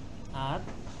ভি। আর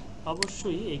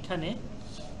অবশ্যই এখানে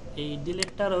এই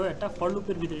ডিলেটটারও একটা ফর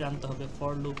লুপের ভিতরে আনতে হবে,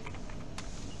 ফর লুপ,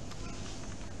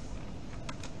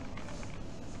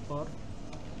 ফর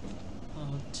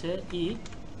হচ্ছে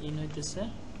ইন হইতেছে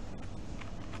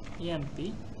ইএমপি,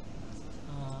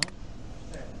 আর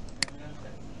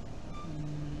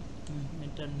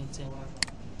এটার নিচে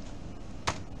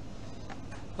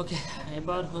ওকে।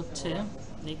 এবার হচ্ছে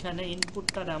এখানে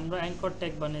ইনপুটটার আমরা অ্যাঙ্কর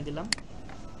ট্যাগ বানিয়ে দিলাম,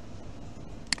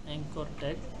 অ্যাঙ্কর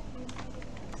ট্যাগ,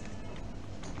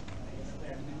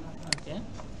 ওকে।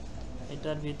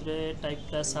 এটার ভিতরে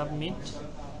টাইপটা সাবমিট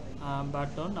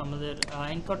বাটন, আমাদের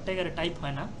অ্যাঙ্কর ট্যাগের টাইপ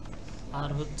হয় না আর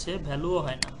হচ্ছে ভ্যালুও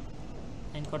হয় না,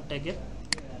 অ্যাঙ্কর ট্যাগের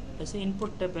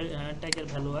ইনপুট ট্যাগের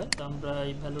ভ্যালু হয়, তো আমরা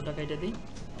এই ভ্যালুটা কেটে দিই,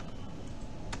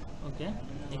 ওকে।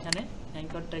 এখানে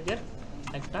অ্যাঙ্কর ট্যাগের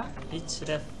একটা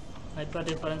হাইপার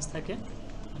রেফারেন্স থাকে,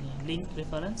 লিঙ্ক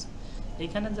রেফারেন্স।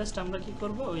 এখানে জাস্ট আমরা কি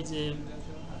করব, ওই যে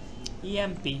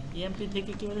ইএমপি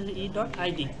থেকে কি বলে ই ডট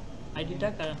আইডি, আইডিটা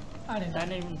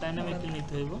ডাইনামিকলি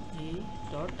নিতে হইব, ই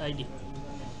ডট আইডি।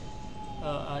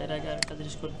 এর আগে আরেকটা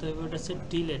জিনিস করতে হবে, ওটা হচ্ছে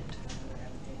ডিলেট,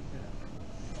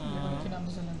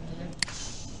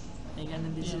 এখানে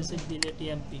দিস হচ্ছে delete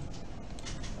EMP,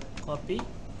 copy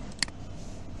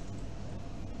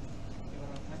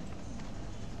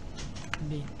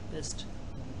B paste,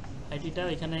 আইডিটা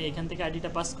এখান থেকে আইডিটা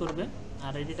পাস করবে,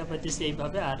 আর আইডিটা পাইতেছি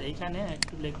এইভাবে। আর এইখানে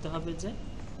একটু লিখতে হবে যে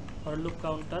for loop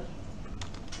counter,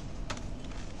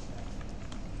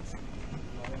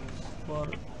 for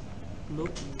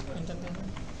loop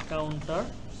counter.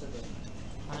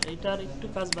 আর এটার একটু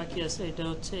কাজ বাকি আছে, এটা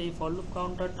হচ্ছে এই ফর লুপ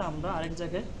কাউন্টারটা আমরা আরেক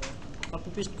জায়গায় কপি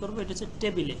পেস্ট করবো, এটা হচ্ছে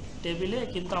টেবিলে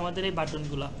কিন্তু আমাদের এই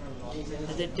বাটনগুলা,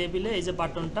 এই যে টেবিলে এই যে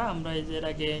বাটনটা আমরা এই যে এর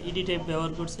আগে এডিটে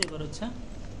ব্যবহার করছি, এবার হচ্ছে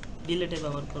ডিলেটে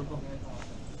ব্যবহার করব,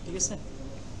 ঠিক আছে,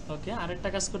 ওকে। আরেকটা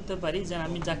কাজ করতে পারি যে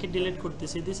আমি যাকে ডিলিট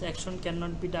করতেছি, this action can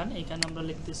not be done, এখানে আমরা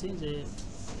লিখতেছি যে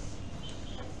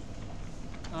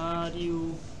আর ইউ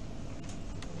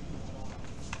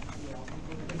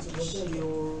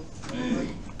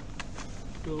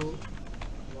টু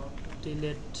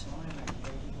ডিলিট,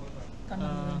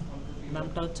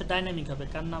 নামটা হচ্ছে ডাইনামিক হবে,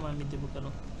 কার নাম আমি দেবো কেন,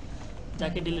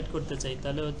 যাকে ডিলিট করতে চাই,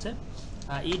 তাহলে হচ্ছে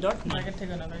ই ডট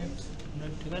ঠিকানা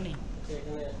এখানে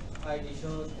আইডি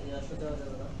সহ আসলে দেওয়া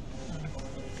যাবে না,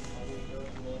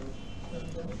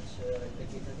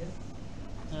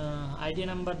 আইডি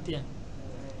নাম্বার দিয়ে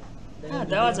হ্যাঁ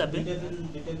দেওয়া যাবে।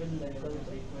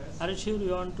 আর sure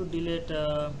you want to delete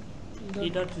E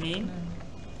dot name,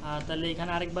 তাহলে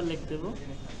এখানে আরেকবার লিখে দেবো,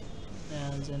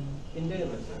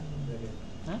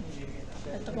 হ্যাঁ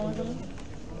একটা কমেন্ট করুন,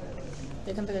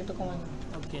 এখান থেকে একটা কমেন্ট,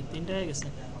 ওকে 3টা হয়ে গেছে,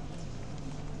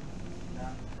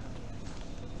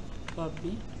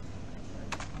 কপি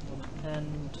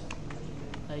অ্যান্ড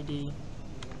আইডি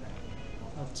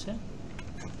হচ্ছে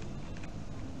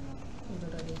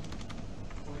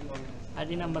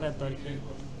আইডি নাম্বার এত আর কি,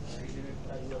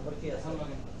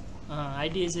 হ্যাঁ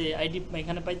আইডি যে আইডি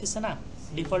এখানে পাইতেছে না,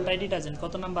 ডিফল্ট আইডিটা আছেন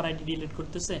কত নাম্বার আইডি ডিলিট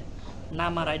করতেছে,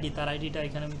 নাম আর আইডি, তার আইডিটা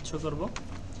এখানে আমি শো করবো,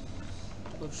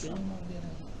 ওকে।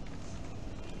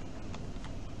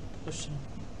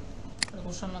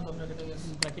 কোশ্চেন না তো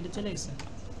ব্র্যাকেটে চলে গেছে,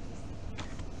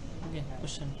 ওকে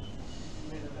কোশ্চেন,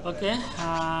 ওকে।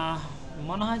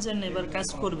 মনে হয় যে এবার কাজ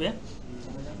করবে,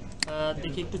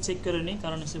 দেখি একটু চেক করে নিই,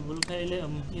 কারণ সে ভুল খাইলে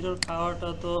ইরোর খাওয়াটা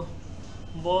তো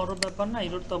বড় ব্যাপার না,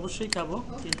 ইরোর তো অবশ্যই খাবো,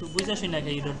 কিন্তু বুঝে শুই না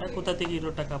খাই ইরোরটা, কোথা থেকে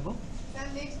ইরোরটা খাবো।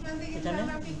 এখানে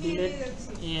ডিলেট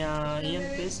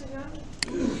ইএমপি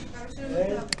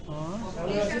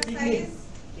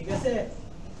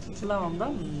আমরা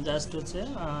জাস্ট হচ্ছে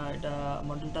এটা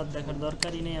মডেলটা দেখার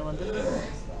দরকারই নেই আমাদের,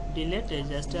 ডিলেট এই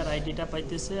জাস্ট আর আইডিটা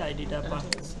পাইতেছে, আইডিটা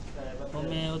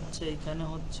হোমে হচ্ছে এখানে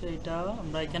হচ্ছে এটা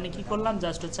আমরা এখানে কি করলাম,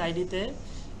 জাস্ট হচ্ছে আইডিতে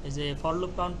এই যে ফর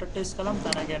লুপ কাউন্টারটা ইউজ করলাম,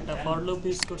 তার আগে একটা ফর লুপ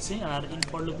ইউজ করছি আর ইন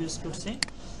ফর লুপ ইউজ করছি,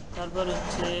 তারপর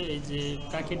হচ্ছে এই যে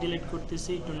কাকে ডিলিট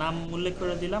করতেছি একটু নাম উল্লেখ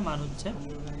করে দিলাম, আর হচ্ছে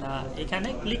এখানে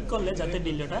ক্লিক করলে যাতে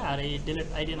ডিলিট হয়, আর এই ডিলিট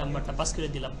আইডি নাম্বারটা পাস করে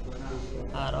দিলাম।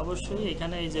 আর অবশ্যই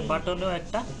এখানে এই যে বাটনেও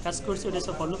একটা কাজ করছি, ওটা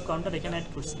হচ্ছে ফর লুপ কাউন্টার এখানে অ্যাড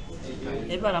করছি।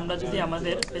 এবার আমরা যদি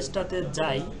আমাদের পেজটাতে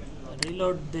যাই,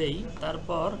 রিলোড দেই,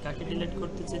 তারপর কাকে ডিলিট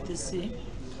করতে চাইতেছি,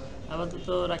 আপাতত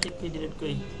রাকিবকে ডিলিট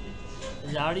করি,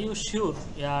 are you sure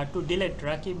to delete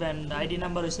Rakib and ID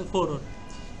number হচ্ছে 4,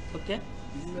 ওকে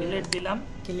ডিলিট দিলাম,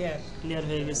 ক্লিয়ার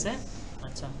হয়ে গেছে।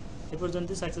 আচ্ছা এ পর্যন্ত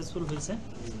সাকসেসফুল হয়েছে।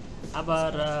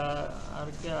 আবার আর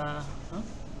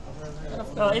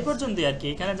এই পর্যন্তই আর কি,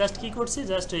 এখানে জাস্ট কি করছি,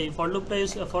 জাস্ট এই ফর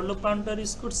লুপ কাউন্টার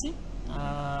ইউজ করছি,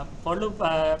 ফর লুপ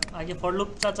আগে ফর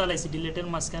লুপটা চালাইছি ডিলেটের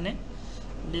মাঝখানে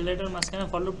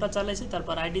ফর লুপটা চালাইছি,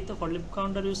 তারপর আইডিতে ফর লুপ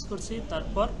কাউন্টার ইউজ করছি,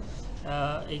 তারপর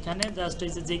এইখানে জাস্ট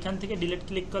এই যে যেখান থেকে ডিলেট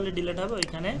ক্লিক করলে ডিলেট হবে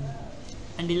ওইখানে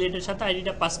ডিলেটের সাথে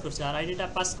আইডিটা পাস করছে। আর আইডিটা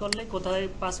পাস করলে কোথায়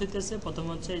পাস হইতেছে, প্রথম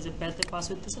হচ্ছে এই যে প্যাতে পাস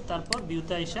হইতেছে, তারপর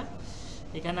ভিউতে আইসা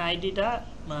এখানে আইডিটা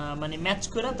মানে ম্যাচ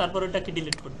করে তারপর ওটাকে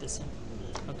ডিলিট করতেছে।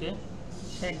 ওকে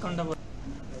 1 ঘন্টা পর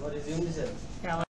এবার রিজিউম দিছেন